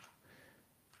page,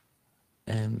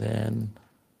 and then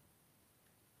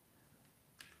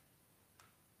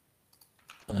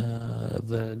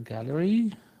the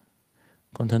gallery,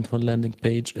 Contentful landing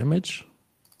page image.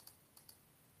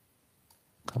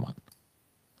 Come on.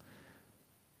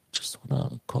 Just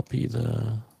wanna copy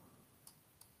the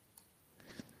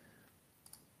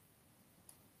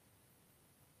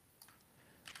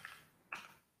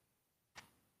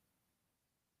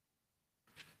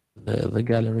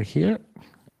gallery here,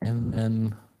 and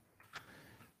then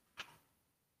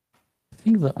I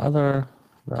think the other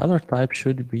type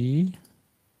should be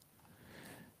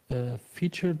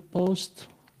featured post.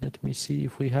 Let me see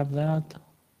if we have that.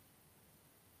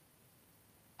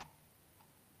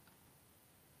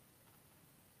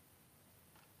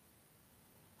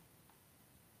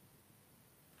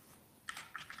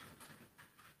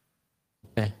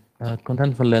 Okay,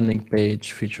 contentful landing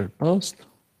page featured post.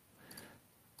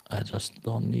 I just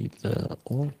don't need the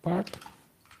all part.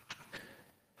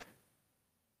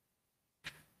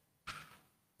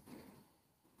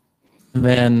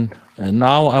 Then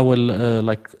now I will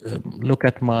look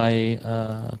at my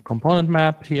component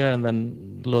map here and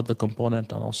then load the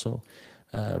component and also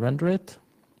render it.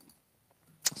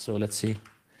 So let's see.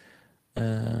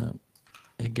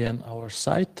 Again, our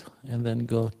site, and then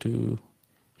go to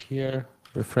here,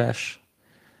 refresh,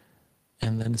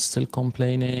 and then it's still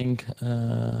complaining,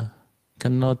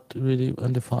 cannot really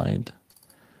undefined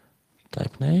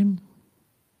type name.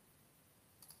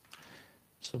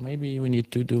 So maybe we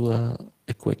need to do a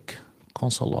quick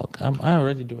console log. I'm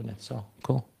already doing it, so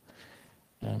cool.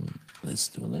 Let's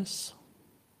do this.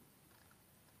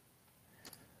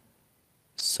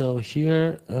 So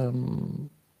here,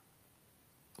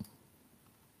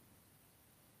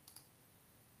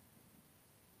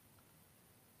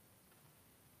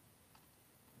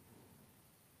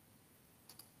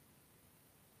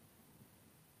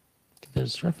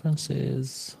 there's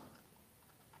references.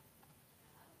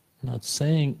 Not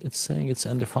saying it's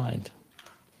undefined.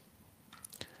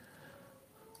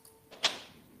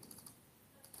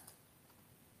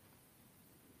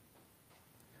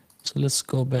 So let's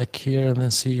go back here and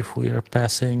then see if we are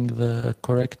passing the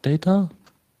correct data.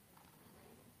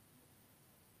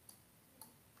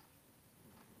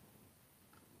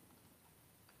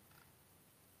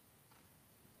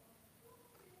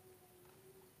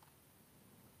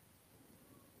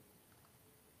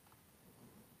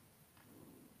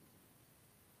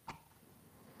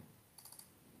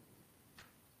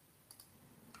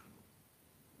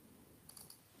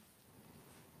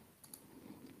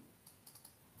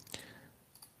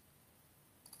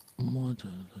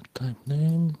 Module type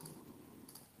name.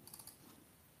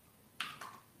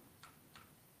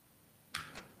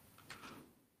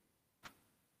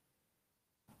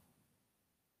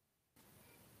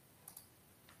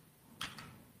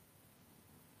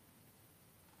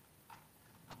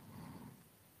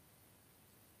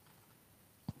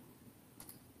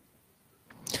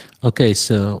 Okay,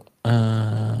 so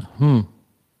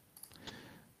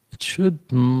it should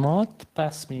not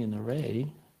pass me an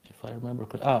array if I remember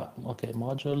correctly. Okay,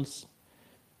 modules.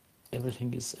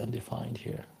 Everything is undefined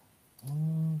here.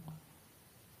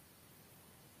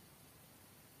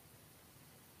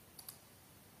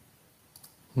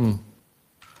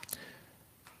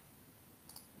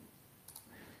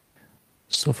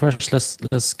 So first,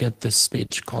 let's get this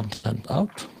page content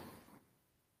out,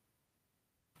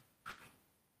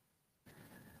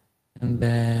 and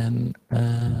then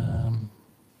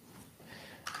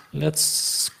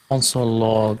let's console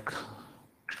log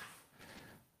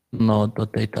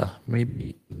node.data.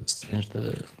 Maybe let's change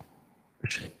the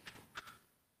shape.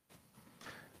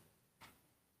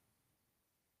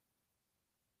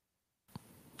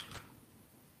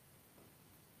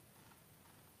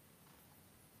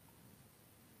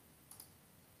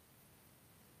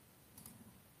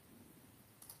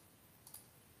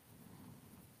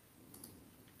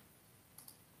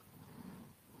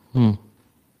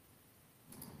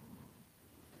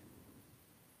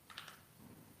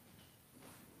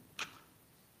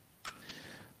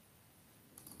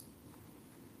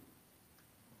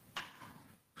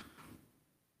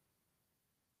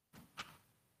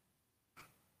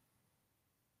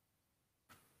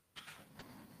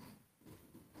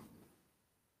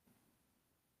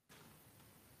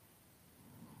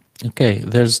 Okay,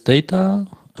 there's data.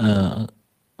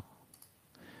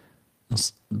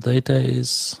 Data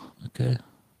is okay.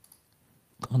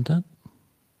 Content.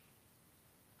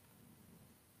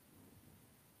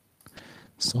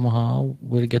 Somehow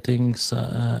we're getting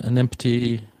an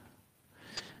empty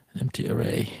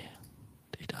array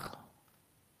data,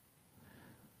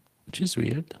 which is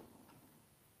weird.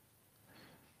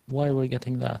 Why are we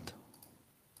getting that?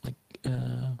 Like,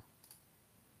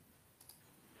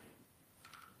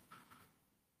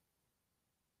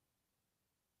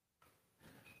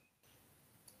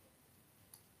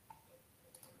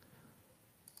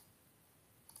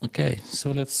 Okay,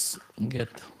 so let's get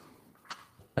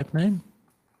type name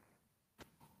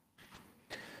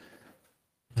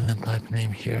and type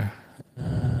name here.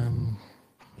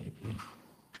 Maybe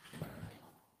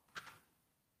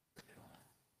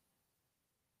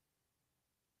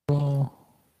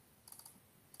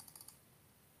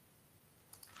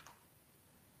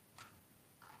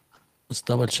let's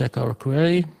double check our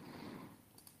query.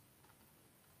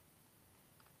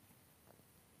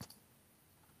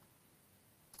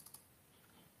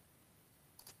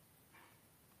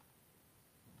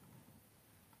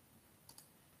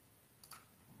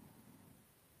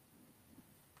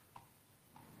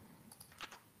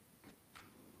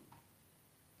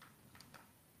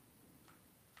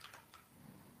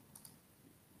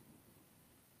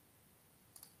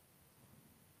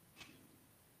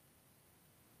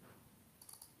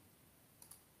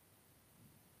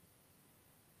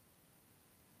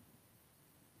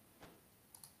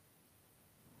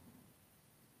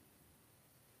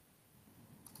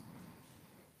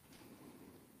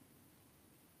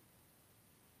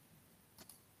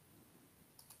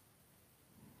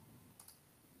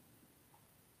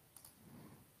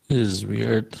 This is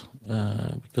weird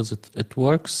because it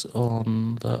works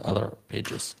on the other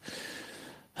pages,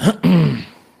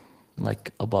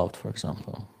 like about, for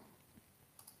example.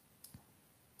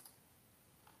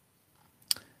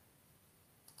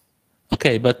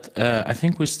 Okay, but I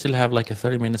think we still have like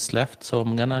 30 minutes left, so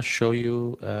I'm gonna show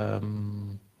you.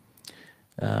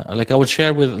 Like I will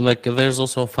share with like there's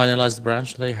also a finalized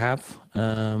branch they have.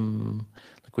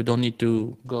 Like we don't need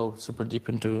to go super deep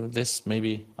into this.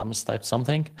 Maybe I mistyped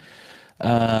something.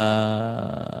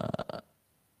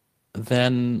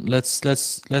 Then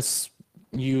let's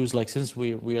use like since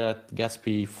we're at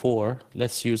Gatsby 4,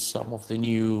 let's use some of the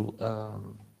new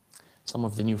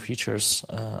features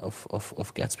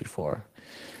of Gatsby 4.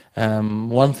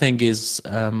 One thing is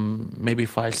maybe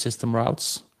file system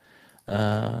routes.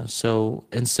 So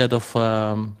instead of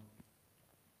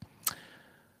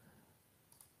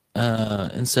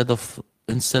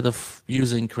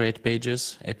using create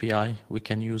pages API, we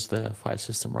can use the file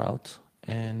system route.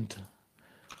 And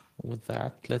with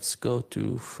that, let's go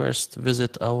to first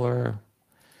visit our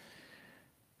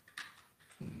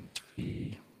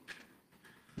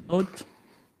node.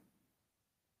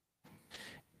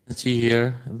 You see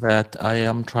here that I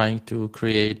am trying to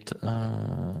create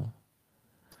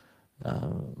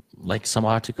like some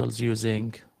articles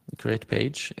using the create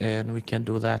page, and we can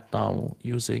do that now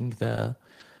using the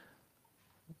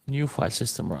new file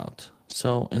system route.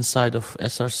 So inside of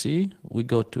src, we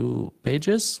go to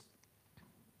pages,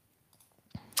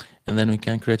 and then we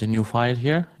can create a new file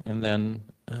here, and then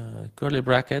curly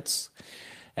brackets.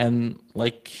 And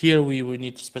like here, we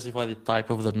need to specify the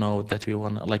type of the node that we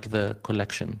want, like the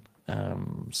collection.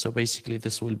 So basically,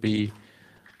 this will be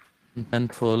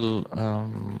contentful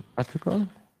article,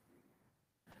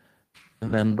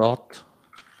 and then dot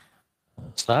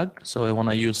slug. So I want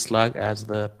to use slug as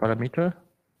the parameter.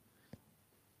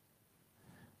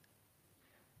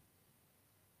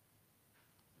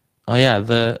 Oh yeah,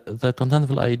 the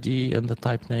contentful ID and the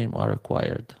type name are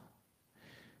required.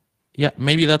 Yeah,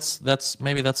 maybe that's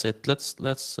it.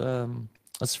 Let's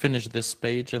finish this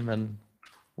page and then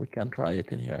we can try it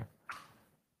in here.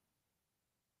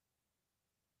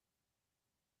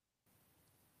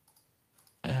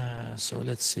 So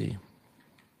let's see.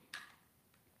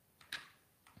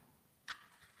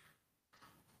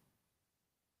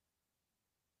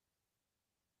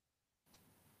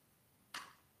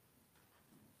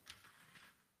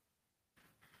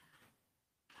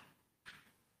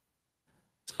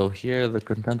 So here the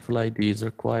contentful ID is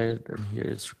required, and here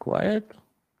is required.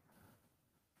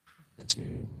 Let's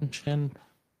mention.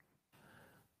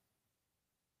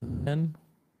 Then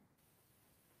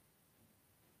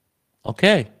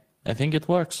okay, I think it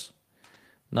works.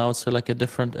 Now it's like a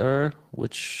different error,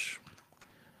 which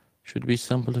should be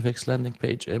simple to fix landing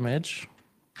page image.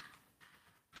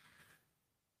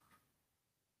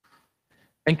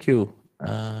 Thank you.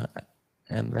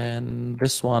 And then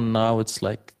this one now it's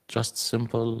like just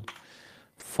simple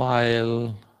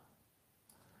file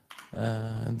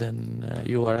and then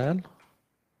URL.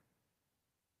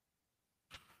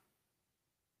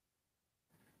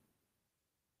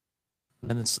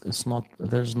 Then it's not,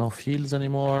 there's no fields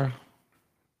anymore.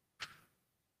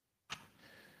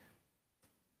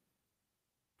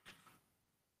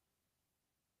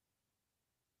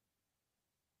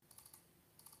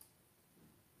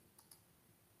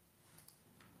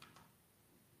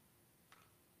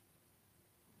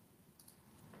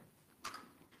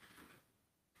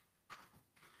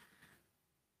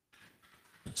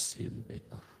 Let's see the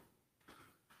data.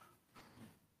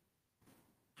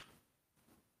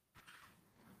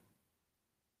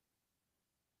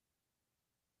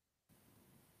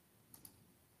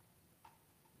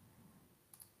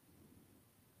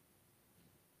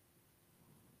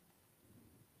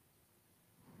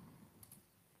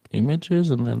 images,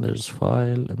 and then there's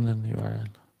file, and then URL.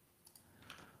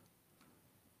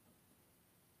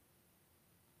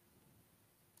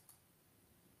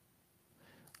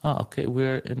 Okay,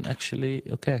 we're in actually,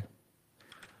 okay.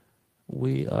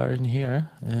 We are in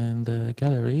here in the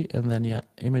gallery, and then yeah,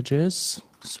 images.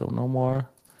 So no more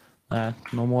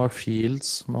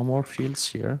fields, no more fields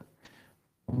here.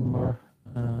 No more.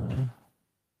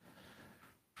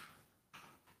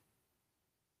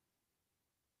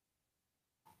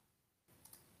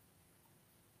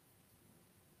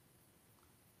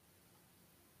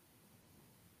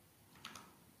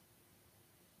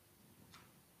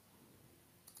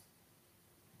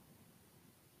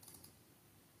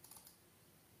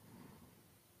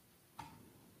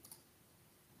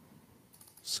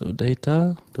 So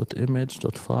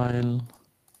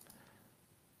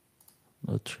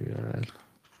data.image.file.url.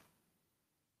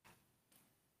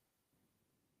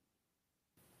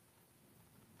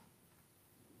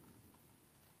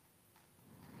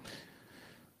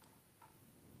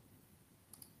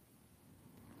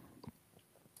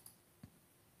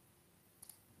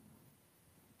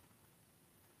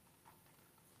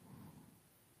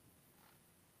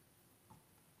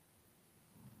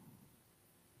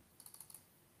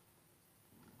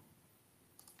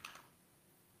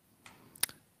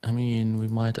 I mean, we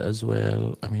might as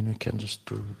well, I mean, we can just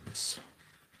do this.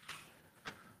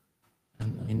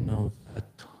 And I know that,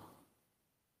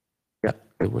 yeah,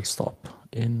 it will stop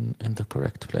in the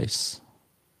correct place.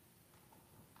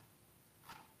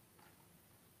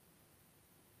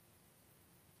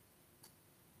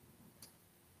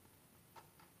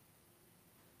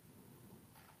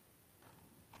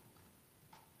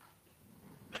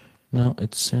 No,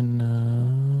 it's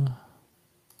in,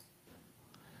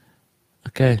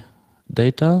 okay,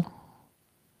 data,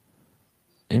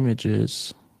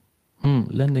 images,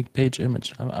 landing page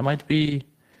image. I might be,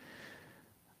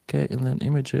 okay, and then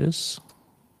images.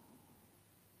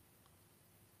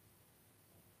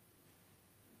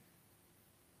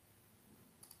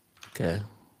 Okay,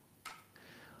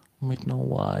 might know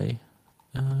why.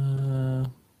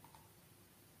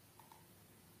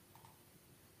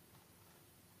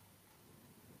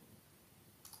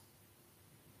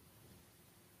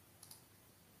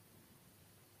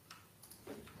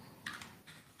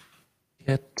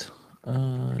 Get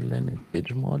landing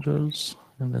page modules,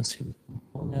 and then see the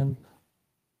component.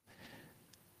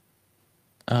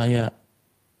 Yeah.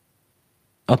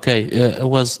 Okay, it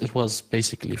was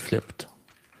basically flipped.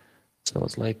 So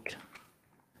it's like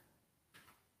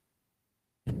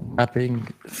mapping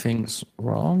things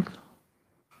wrong.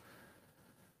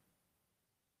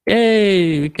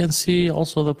 Hey, we can see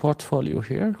also the portfolio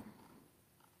here.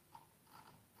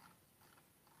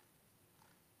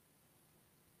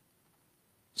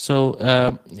 So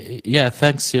yeah,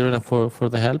 thanks Sirena for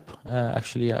the help.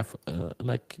 Actually,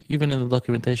 like even in the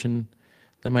documentation,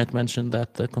 they might mention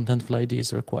that the Contentful ID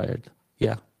is required.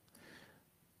 Yeah.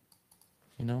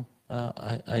 You know,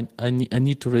 I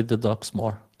need to read the docs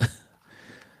more.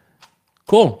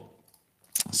 Cool.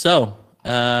 So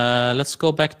let's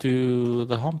go back to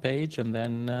the home page and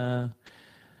then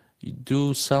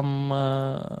do some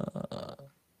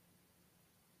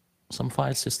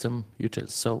file system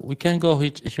utils. So we can go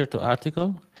here to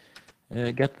article,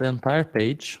 get the entire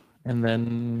page, and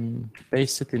then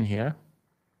paste it in here.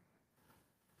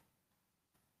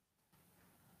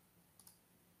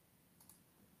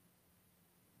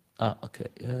 Okay,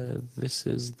 this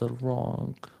is the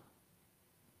wrong.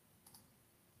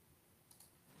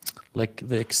 Like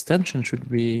the extension should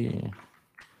be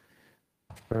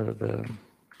for the.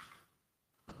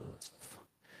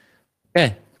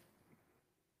 Okay.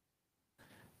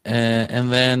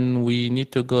 And then we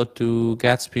need to go to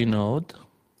Gatsby node.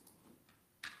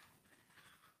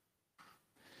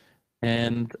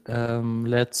 And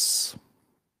let's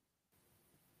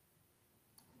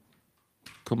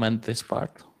comment this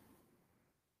part.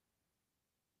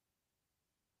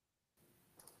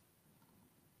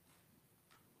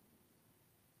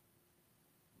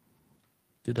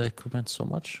 Did I comment so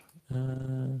much?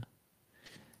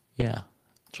 Yeah,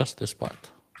 just this part.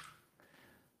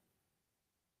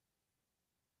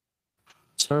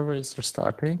 Server is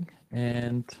restarting,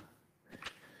 and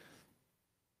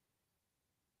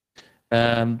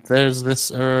there's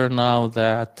this error now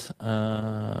that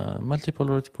multiple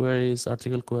root queries,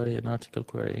 article query, and article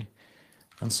query,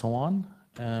 and so on.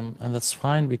 And that's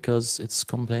fine because it's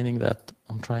complaining that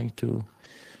I'm trying to.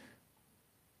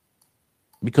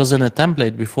 Because in a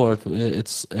template before,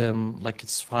 it's like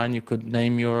it's fine. You could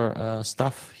name your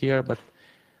stuff here, but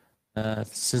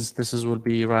since this will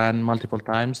be ran multiple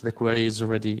times, the query is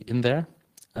already in there.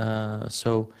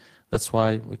 So that's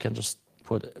why we can just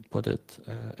put it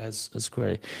as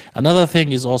query. Another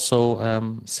thing is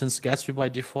also since Gatsby by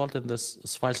default in this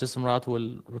file system route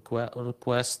will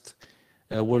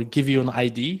will give you an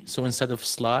ID. So instead of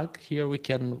slug here, we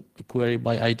can query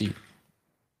by ID.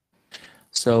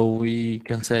 So we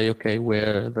can say, okay,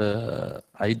 where the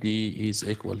ID is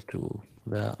equal to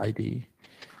the ID,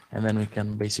 and then we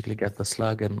can basically get the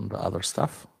slug and the other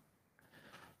stuff.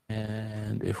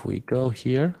 And if we go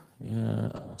here,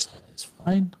 it's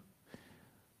fine.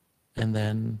 And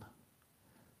then,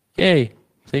 yay,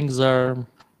 things are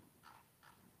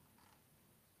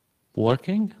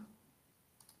working,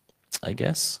 I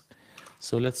guess.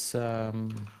 So let's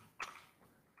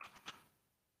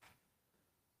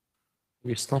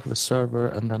restart the server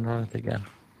and then run it again,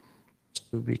 just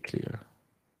to be clear.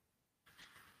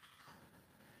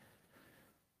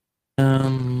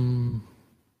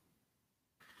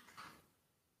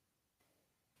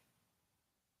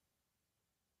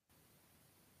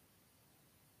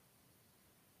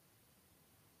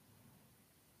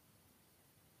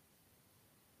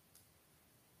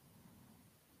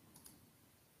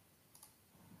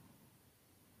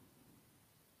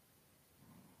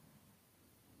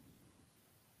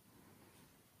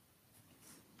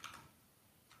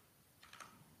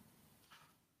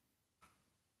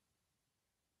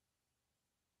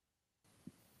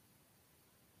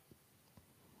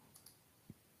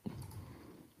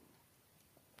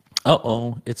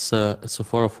 It's a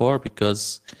 404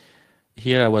 because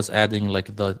here I was adding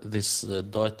like this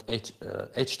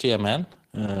 .html.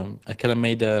 I kind of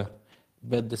made a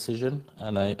bad decision,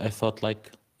 and I thought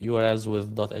like URLs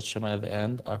with .html at the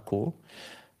end are cool,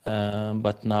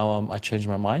 but now I changed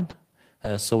my mind.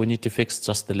 So we need to fix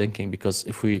just the linking, because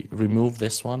if we remove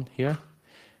this one here,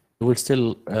 it will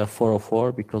still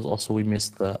 404 because also we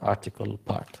missed the article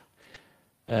part.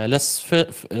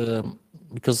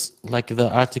 Because like the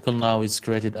article now is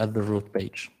created at the root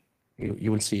page.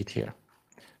 You will see it here.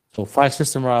 So file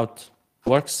system route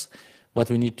works, but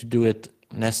we need to do it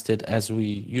nested as we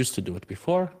used to do it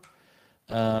before.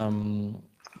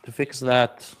 To fix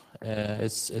that,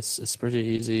 it's pretty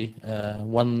easy.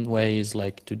 One way is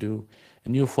like to do a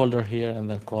new folder here and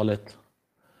then call it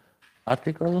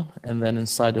article, and then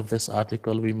inside of this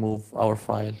article we move our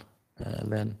file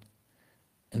then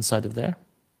inside of there.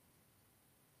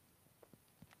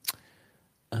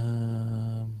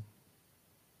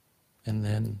 And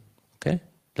then, okay,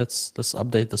 let's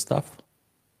update the stuff.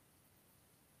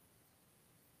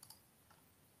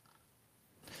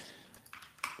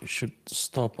 We should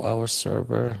stop our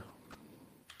server.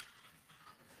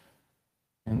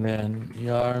 And then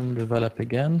yarn develop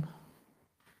again.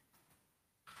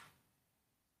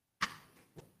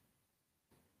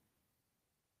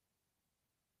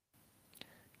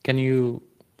 Can you,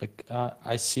 like,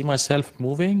 I see myself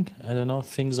moving. I don't know,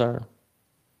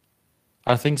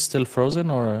 are things still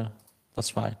frozen, or that's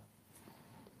fine?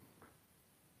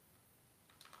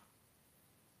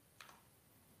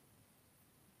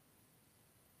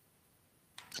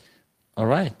 All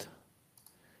right.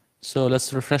 So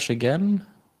let's refresh again.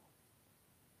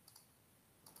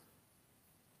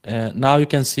 Now you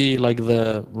can see like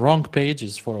the wrong page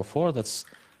is 404. That's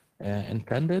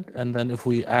intended. And then if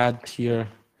we add here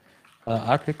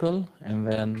article and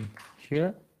then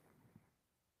here,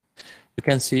 you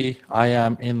can see I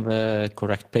am in the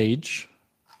correct page.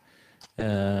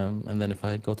 And then if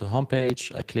I go to home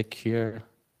page, I click here,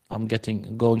 I'm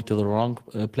going to the wrong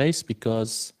place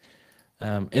because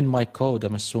in my code,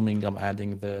 I'm assuming I'm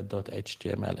adding the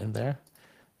 .html in there.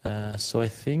 So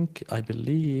I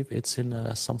believe it's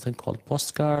in something called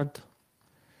postcard,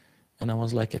 and I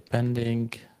was like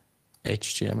appending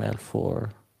HTML for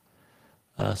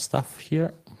stuff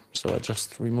here. So I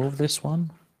just remove this one.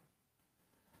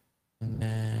 And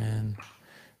then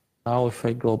now if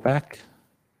I go back,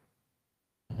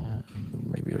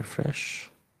 maybe refresh.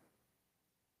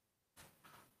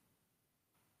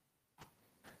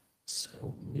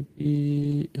 So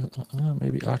maybe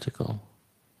article.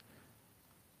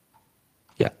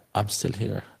 Yeah, I'm still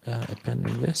here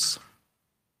appending this.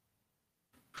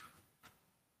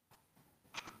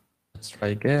 Let's try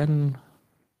again.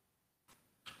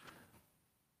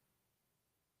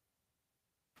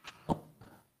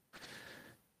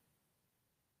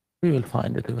 We will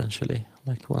find it eventually.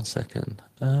 Like 1 second.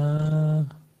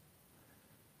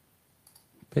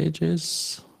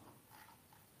 Pages.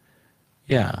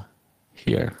 Yeah,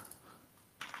 here.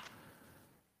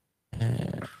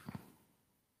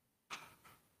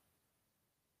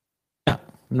 Yeah,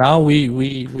 now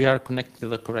we are connected to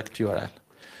the correct URL.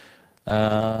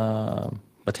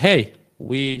 But hey,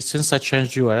 since I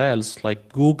changed URLs,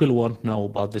 like Google won't know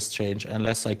about this change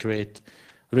unless I create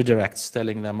redirects,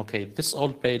 telling them, okay, this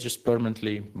old page is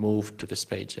permanently moved to this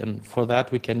page. And for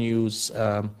that, we can use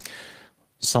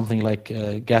something like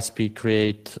Gatsby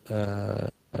create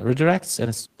redirects, and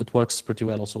it works pretty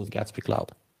well also with Gatsby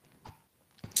Cloud.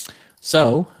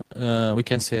 So we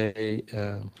can say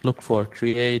look for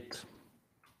create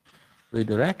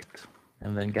redirect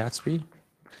and then Gatsby.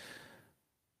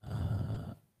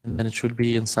 And then it should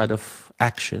be inside of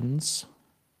actions.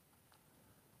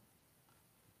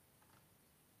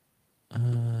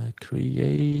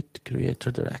 Create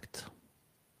redirect.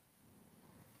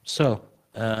 So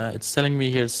it's telling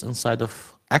me here's inside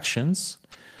of actions.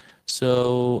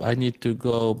 So I need to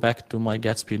go back to my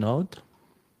Gatsby node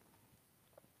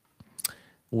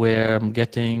where I'm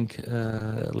getting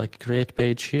like create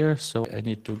page here. So I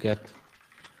need to get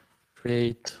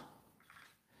create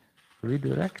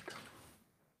redirect.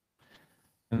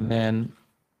 And then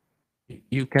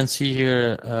you can see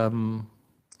here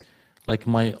like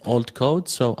my old code.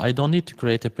 So I don't need to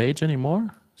create a page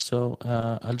anymore. So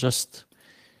I'll just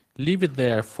leave it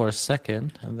there for a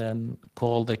second and then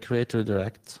call the create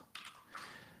redirect.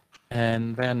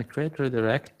 And then create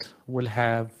redirect will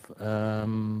have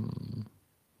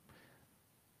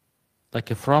like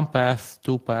a from path,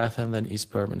 to path, and then is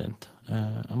permanent.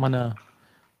 I'm gonna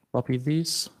copy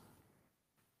these.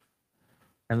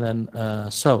 And then,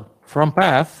 so from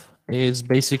path is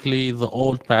basically the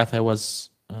old path I was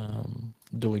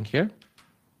doing here.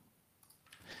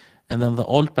 And then the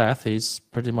old path is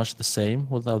pretty much the same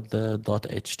without the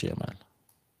 .html.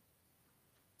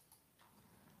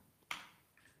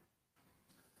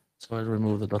 So I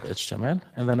remove the .html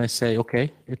and then I say,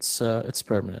 okay, it's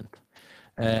permanent.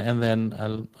 And then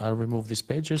I'll remove these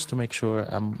pages to make sure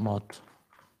I'm not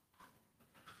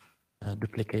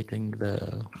duplicating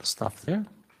the stuff there.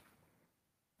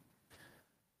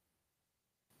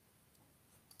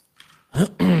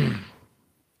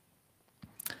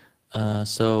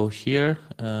 So here,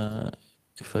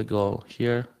 if I go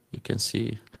here, you can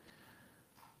see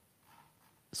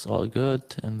it's all good.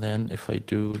 And then if I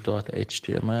do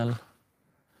 .html,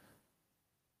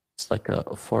 it's like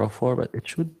a 404, but it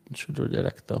should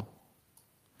redirect though.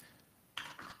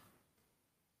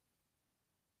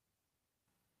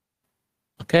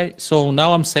 Okay, so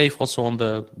now I'm safe also on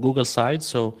the Google side.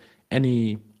 So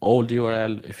any old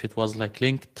URL, if it was like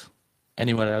linked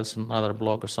anywhere else in another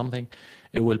blog or something,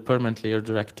 it will permanently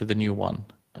redirect to the new one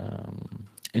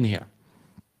in here.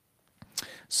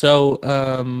 So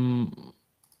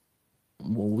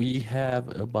we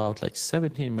have about like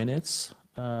 17 minutes.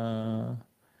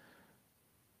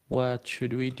 What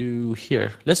should we do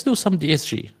here? Let's do some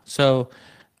DSG. So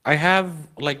I have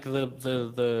like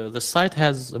the site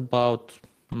has about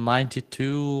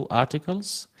 92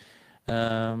 articles.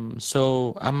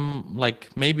 So I'm like,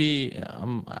 maybe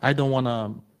I don't want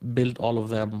to build all of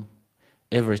them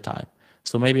every time.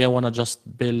 So maybe I want to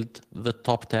just build the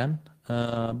top 10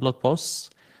 blog posts,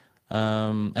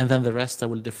 and then the rest I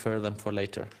will defer them for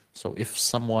later. So if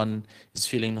someone is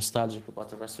feeling nostalgic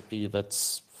about a recipe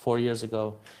that's 4 years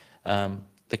ago,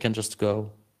 they can just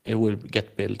go, it will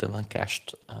get built and then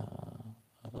cached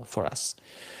for us.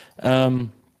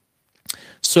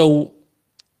 So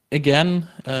again,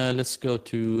 let's go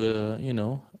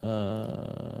to,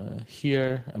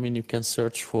 here. I mean, you can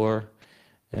search for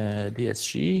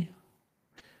DSG.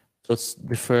 So it's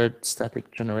deferred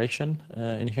static generation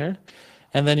in here.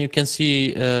 And then you can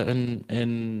see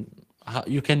in how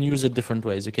you can use it different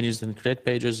ways. You can use it in create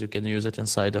pages. You can use it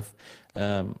inside of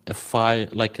a file,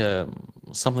 like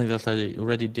something that I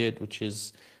already did, which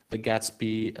is the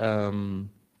Gatsby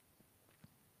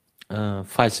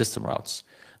file system routes.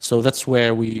 So that's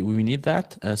where we need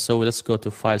that. So let's go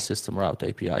to file system route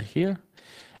API here.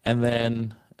 And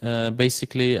then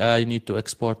basically I need to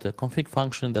export a config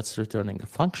function that's returning a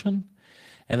function.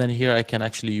 And then here I can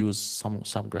actually use some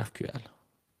GraphQL.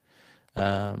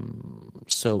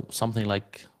 So something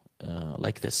like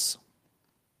this.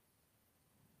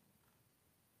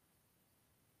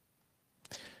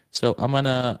 So I'm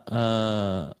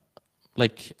gonna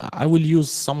like I will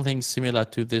use something similar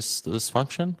to this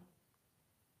function.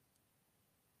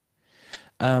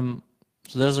 So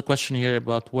there's a question here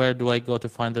about where do I go to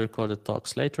find the recorded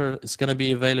talks later. It's going to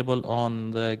be available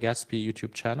on the Gatsby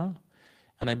YouTube channel,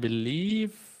 and I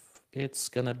believe it's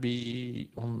going to be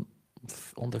on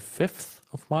the 5th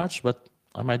of March, but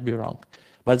I might be wrong.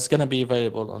 But it's going to be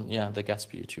available on the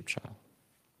Gatsby YouTube channel.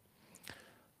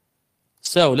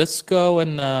 So let's go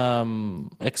and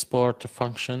export a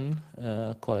function,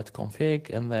 call it config,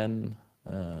 and then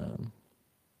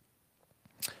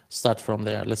start from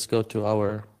there. Let's go to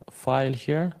our file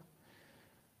here,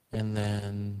 and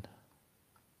then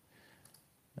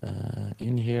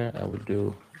In here, I will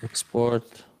do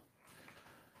export.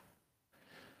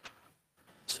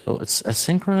 So it's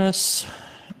asynchronous,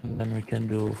 and then we can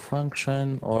do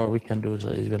function, or we can do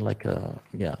even like a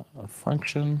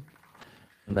function,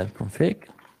 and then config.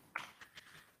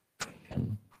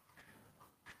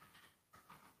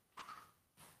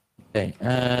 Okay.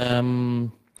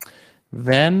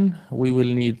 Then we will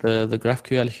need the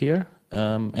GraphQL here,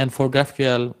 and for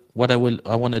GraphQL, what I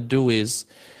want to do is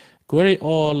query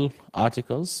all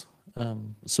articles.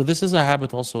 So this is a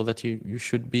habit also that you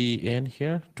should be in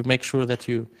here to make sure that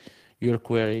your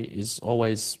query is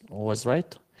always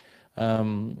right.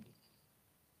 I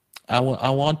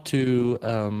want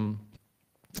to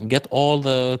get all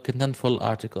the Contentful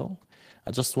article.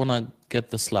 I just want to get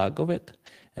the slug of it,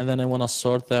 and then I want to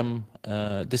sort them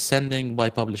descending by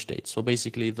publish date. So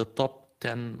basically, the top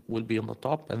 10 will be on the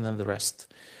top, and then the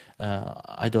rest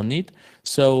I don't need.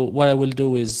 So what I will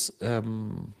do is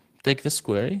take this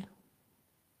query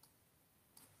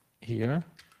here,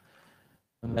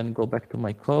 and then go back to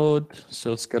my code.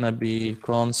 So it's gonna be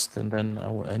const, and then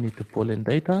I need to pull in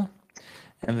data,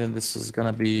 and then this is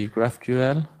gonna be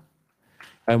GraphQL.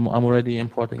 I'm already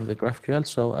importing the GraphQL,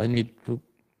 so I need to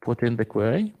put in the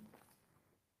query.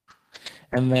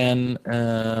 And then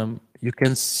you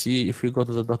can see if you go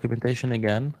to the documentation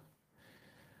again,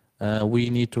 we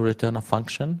need to return a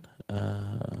function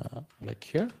like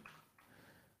here.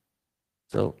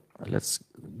 So let's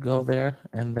go there,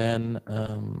 and then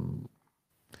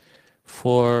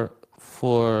for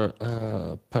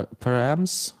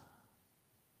params,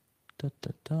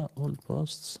 all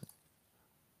posts.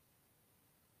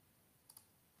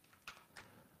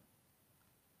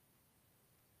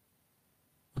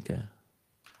 Okay.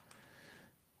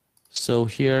 So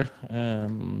here,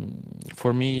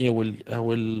 for me, I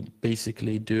will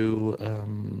basically do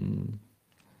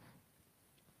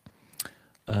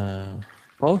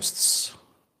posts,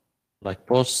 like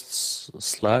posts,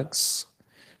 slugs,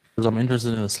 because I'm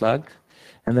interested in the slug.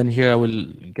 And then here I will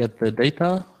get the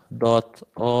data dot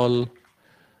all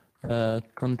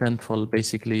contentful,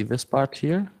 basically this part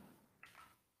here.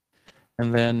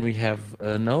 And then we have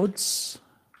nodes,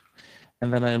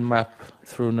 and then I map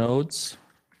through nodes,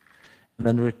 and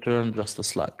then return just a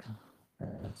slug.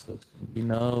 So it's going to be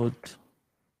node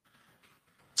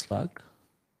slug.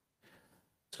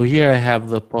 So here I have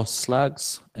the post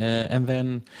slugs, and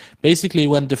then basically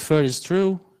when defer is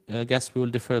true, Gatsby will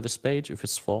defer this page. If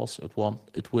it's false, it won't.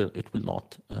 It will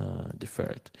not defer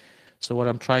it. So what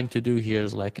I'm trying to do here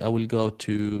is like I will go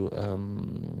to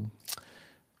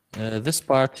this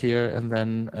part here, and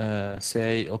then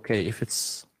say, okay, if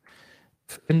it's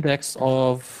index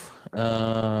of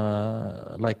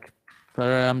like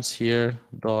params here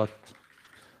dot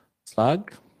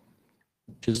slug,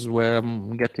 which is where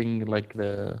I'm getting like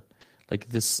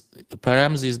this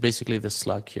params is basically the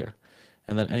slug here,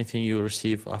 and then anything you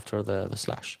receive after the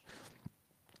slash.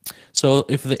 So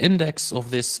if the index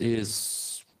of this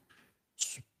is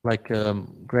like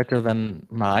greater than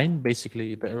 9,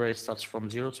 basically the array starts from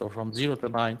 0. So from 0 to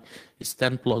 9 is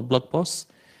 10 blog posts.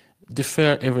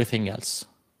 Defer everything else.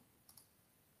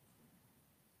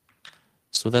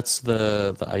 So that's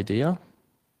the idea.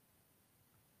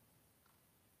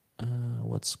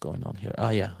 What's going on here?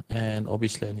 Yeah, and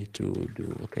obviously I need to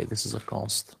do, okay, this is a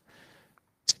const.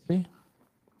 Okay.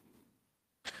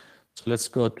 So let's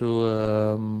go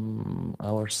to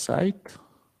our site.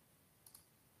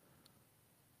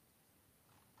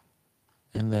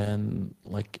 And then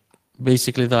like,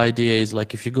 basically the idea is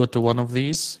like, if you go to one of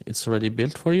these, it's already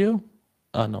built for you.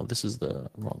 Oh no, this is the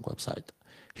wrong website.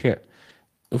 Here,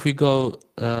 if we go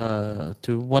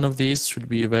to one of these, should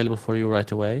be available for you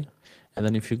right away. And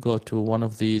then if you go to one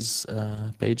of these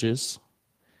pages,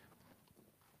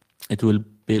 it will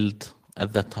build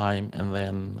at that time, and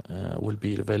then will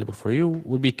be available for you,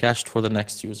 will be cached for the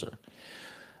next user.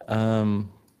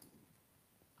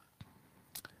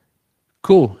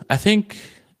 Cool. I think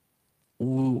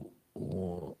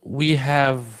we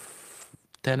have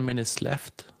 10 minutes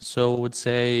left. So I would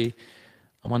say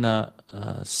I'm gonna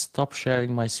stop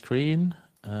sharing my screen,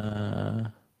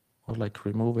 or like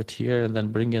remove it here, and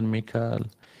then bring in Michal,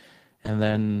 and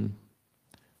then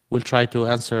we'll try to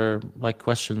answer like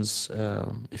questions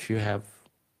if you have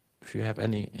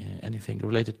anything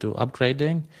related to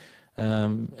upgrading.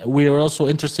 We are also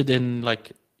interested in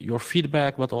like your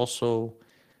feedback, but also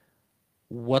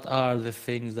what are the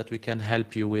things that we can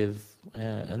help you with,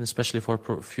 and especially for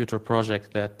future projects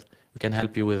that we can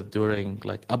help you with during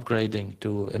like upgrading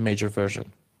to a major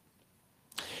version.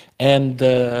 And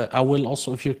I will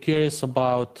also, if you're curious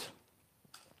about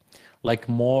like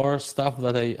more stuff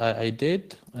that I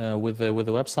did with the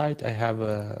website. I have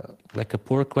like a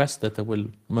pull request that I will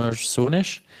merge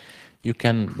soonish. You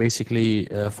can basically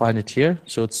find it here.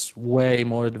 So it's way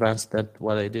more advanced than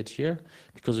what I did here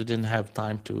because we didn't have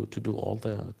time to do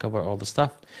cover all the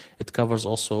stuff. It covers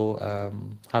also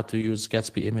how to use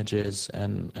Gatsby images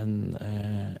and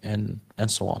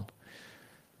so on.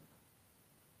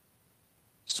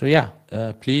 So yeah,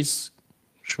 please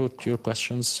shoot your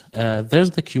questions. There's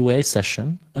the QA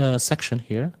section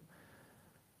here.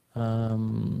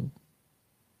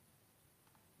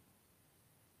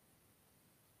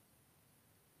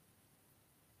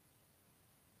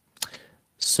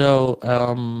 So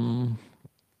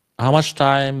how much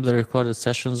time the recorded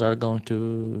sessions are going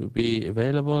to be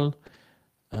available?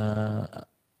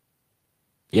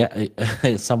 Yeah,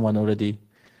 someone already.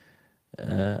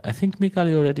 I think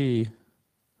Michal already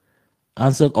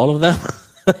answered all of them.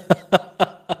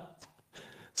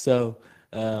 So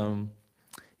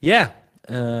yeah,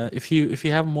 if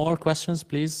you have more questions,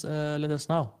 please let us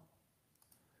know.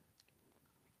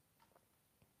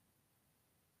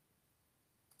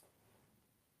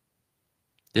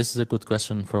 This is a good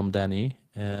question from Danny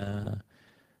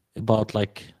about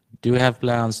like, do you have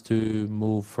plans to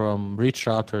move from Reach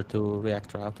Router to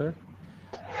React Router?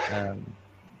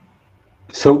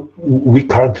 So we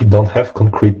currently don't have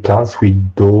concrete plans. We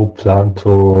do plan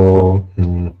to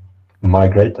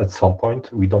migrate at some point.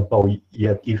 We don't know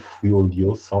yet if we will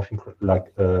use something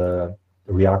like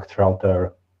React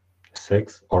Router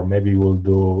 6, or maybe we'll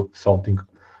do something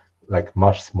like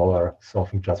much smaller,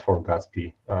 something just for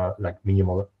Gatsby, like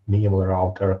minimal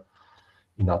router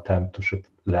in attempt to ship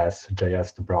less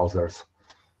JS to browsers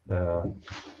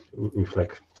with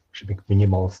like shipping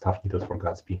minimal stuff needed for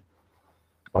Gatsby.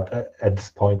 But at this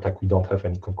point, like we don't have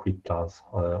any concrete plans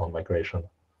on migration.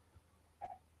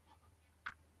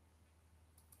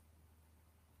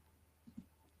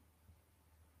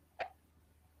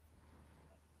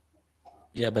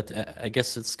 Yeah, but I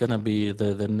guess it's gonna be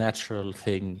the natural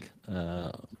thing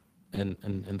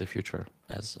in the future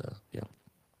as yeah.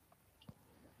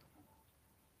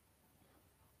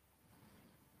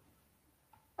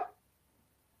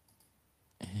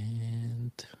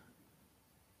 And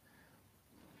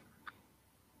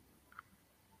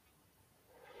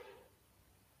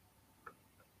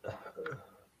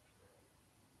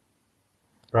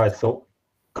right, so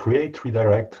create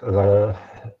redirect.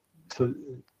 So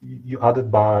you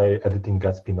added by editing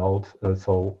Gatsby node.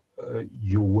 So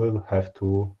you will have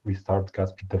to restart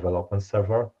Gatsby development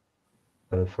server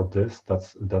for this.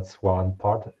 That's one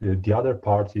part. The other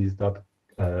part is that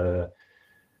the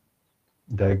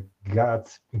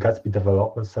Gatsby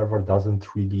development server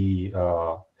doesn't really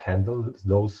handle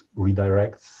those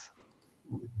redirects.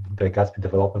 The Gatsby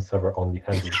development server only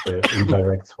handles the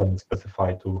redirects when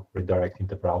specified to redirect in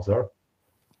the browser.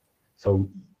 So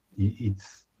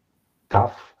it's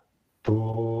tough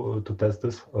to test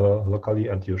this locally,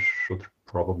 and you should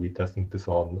probably testing this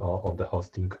on the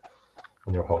hosting,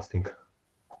 on your hosting.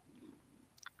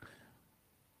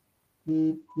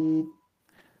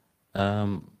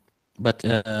 But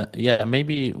yeah,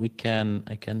 maybe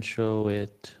I can show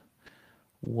it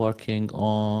working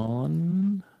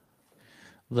on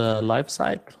the live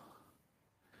site.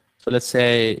 So let's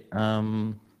say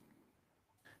I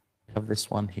have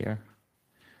this one here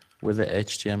with the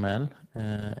HTML,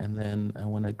 and then I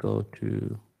want to go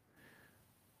to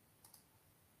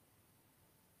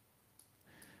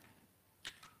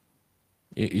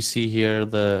you see here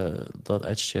the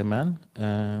 .html,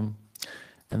 and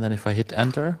then if I hit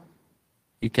enter,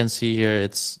 you can see here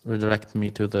it's redirected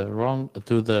me to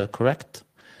the correct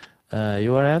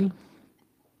URL.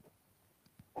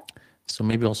 So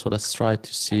maybe also let's try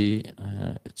to see,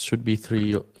 it should be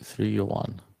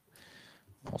 301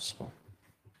 also.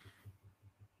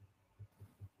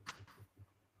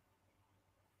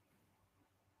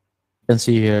 You can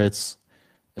see here it's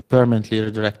permanently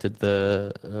redirected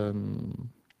the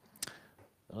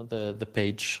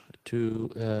page to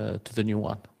the new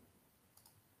one.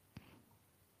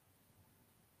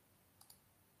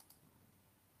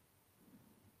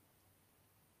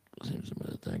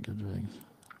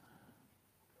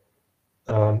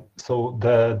 So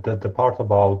the part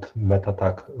about meta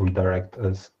tag redirect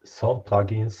is some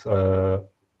plugins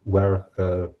were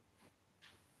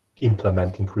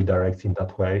implementing redirects in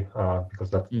that way because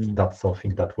that's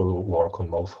something that will work on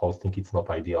most hosting. It's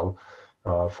not ideal.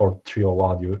 For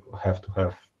 301, you have to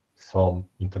have some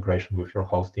integration with your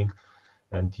hosting,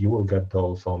 and you will get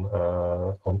those on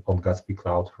Gatsby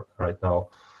Cloud right now.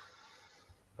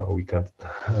 We can't.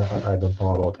 I don't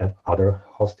know about other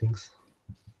hostings.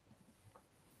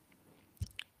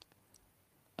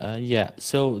 Yeah,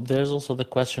 so there's also the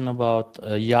question about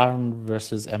Yarn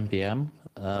versus npm,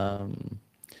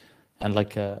 and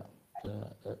like a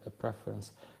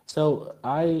preference. So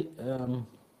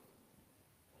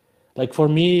like for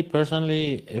me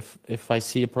personally, if I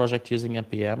see a project using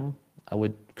npm, I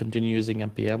would continue using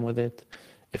npm with it.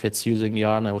 If it's using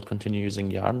Yarn, I would continue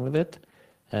using Yarn with it,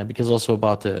 because also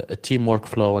about a team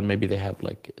workflow and maybe they have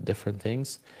like different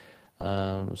things.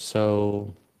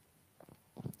 So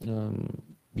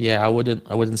yeah, I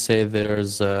wouldn't say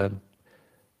there's a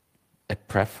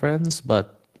preference,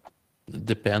 but it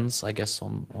depends, I guess,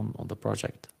 on the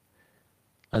project.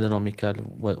 I don't know, Michal,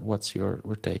 what's your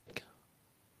take?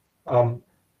 Um,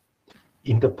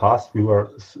 in the past, we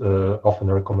were often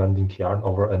recommending Yarn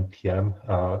over npm.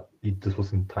 This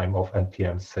was in time of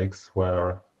npm 6,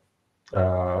 where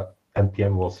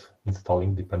npm was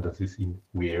installing dependencies in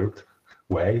weird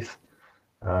ways.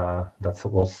 That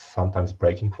was sometimes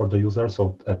breaking for the user.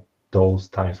 So at those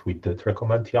times, we did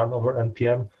recommend Yarn over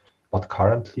npm, but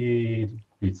currently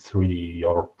it's really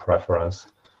your preference.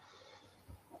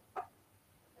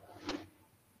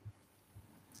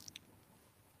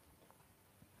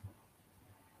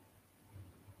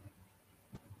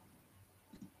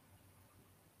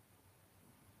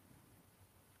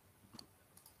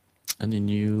 Any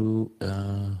new?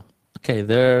 Okay,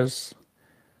 there's.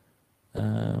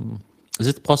 Is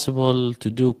it possible to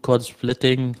do code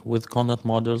splitting with content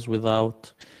models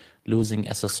without losing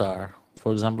SSR?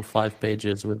 For example, 5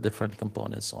 pages with different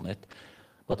components on it,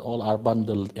 but all are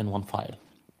bundled in one file.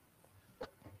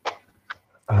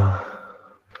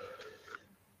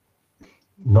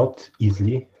 Not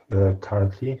easily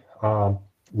currently.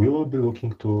 We will be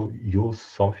looking to use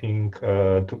something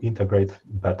to integrate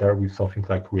better with something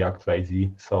like React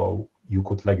Lazy. So you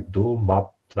could like do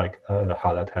map like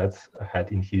Khaled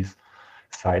had in his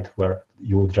site, where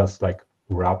you just like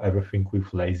wrap everything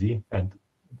with Lazy, and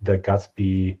the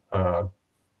Gatsby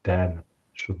then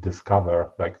should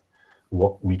discover like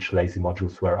which Lazy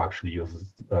modules were actually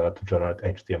used to generate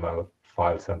HTML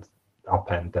files and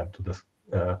append them to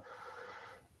the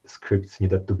scripts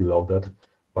needed to be loaded,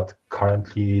 but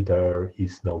currently there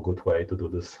is no good way to do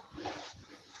this.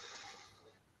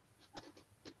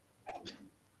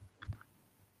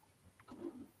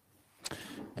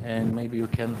 And maybe you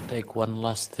can take one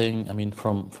last thing, I mean,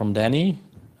 from Danny,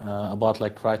 about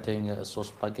like writing a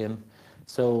source plugin.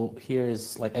 So here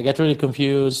is like, I get really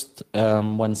confused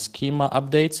when schema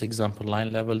updates, example,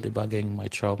 line level debugging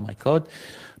might show my code,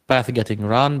 path getting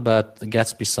run, but the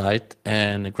Gatsby site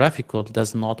and Graphql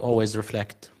does not always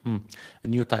reflect a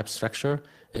new type structure.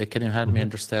 Can you help me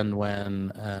understand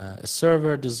when a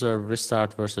server deserves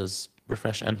restart versus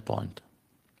refresh endpoint?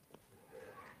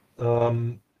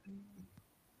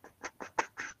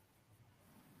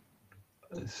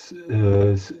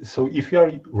 So if you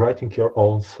are writing your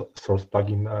own source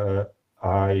plugin,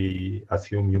 I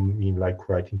assume you mean like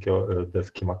writing the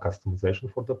schema customization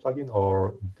for the plugin,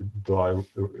 or do I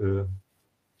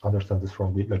understand this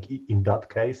wrongly? Like in that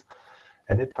case,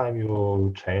 anytime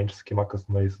you change schema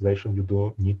customization, you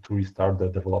do need to restart the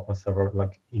development server.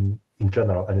 Like in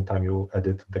general, anytime you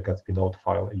edit the Gatsby node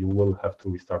file, you will have to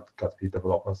restart Gatsby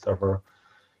development server,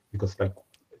 because like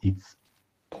it's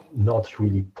not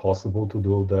really possible to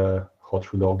do the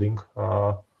hot reloading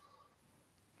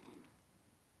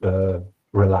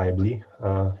reliably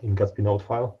in Gatsby node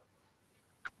file.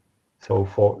 So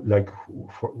for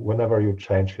whenever you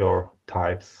change your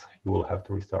types, you will have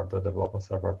to restart the development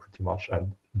server pretty much,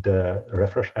 and the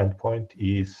refresh endpoint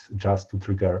is just to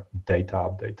trigger data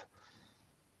update.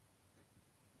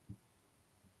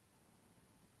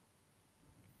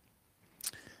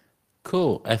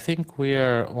 Cool. I think we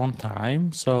are on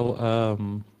time. So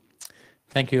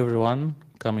thank you everyone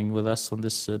coming with us on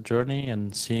this journey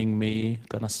and seeing me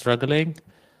kind of struggling.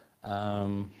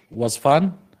 Was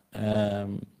fun.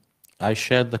 I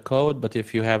shared the code, but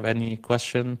if you have any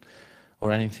question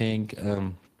or anything,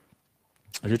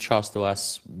 reach out to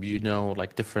us.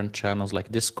 Like different channels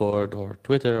like Discord or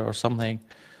Twitter or something.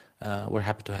 We're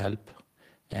happy to help.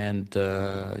 And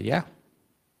yeah,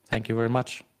 thank you very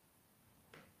much.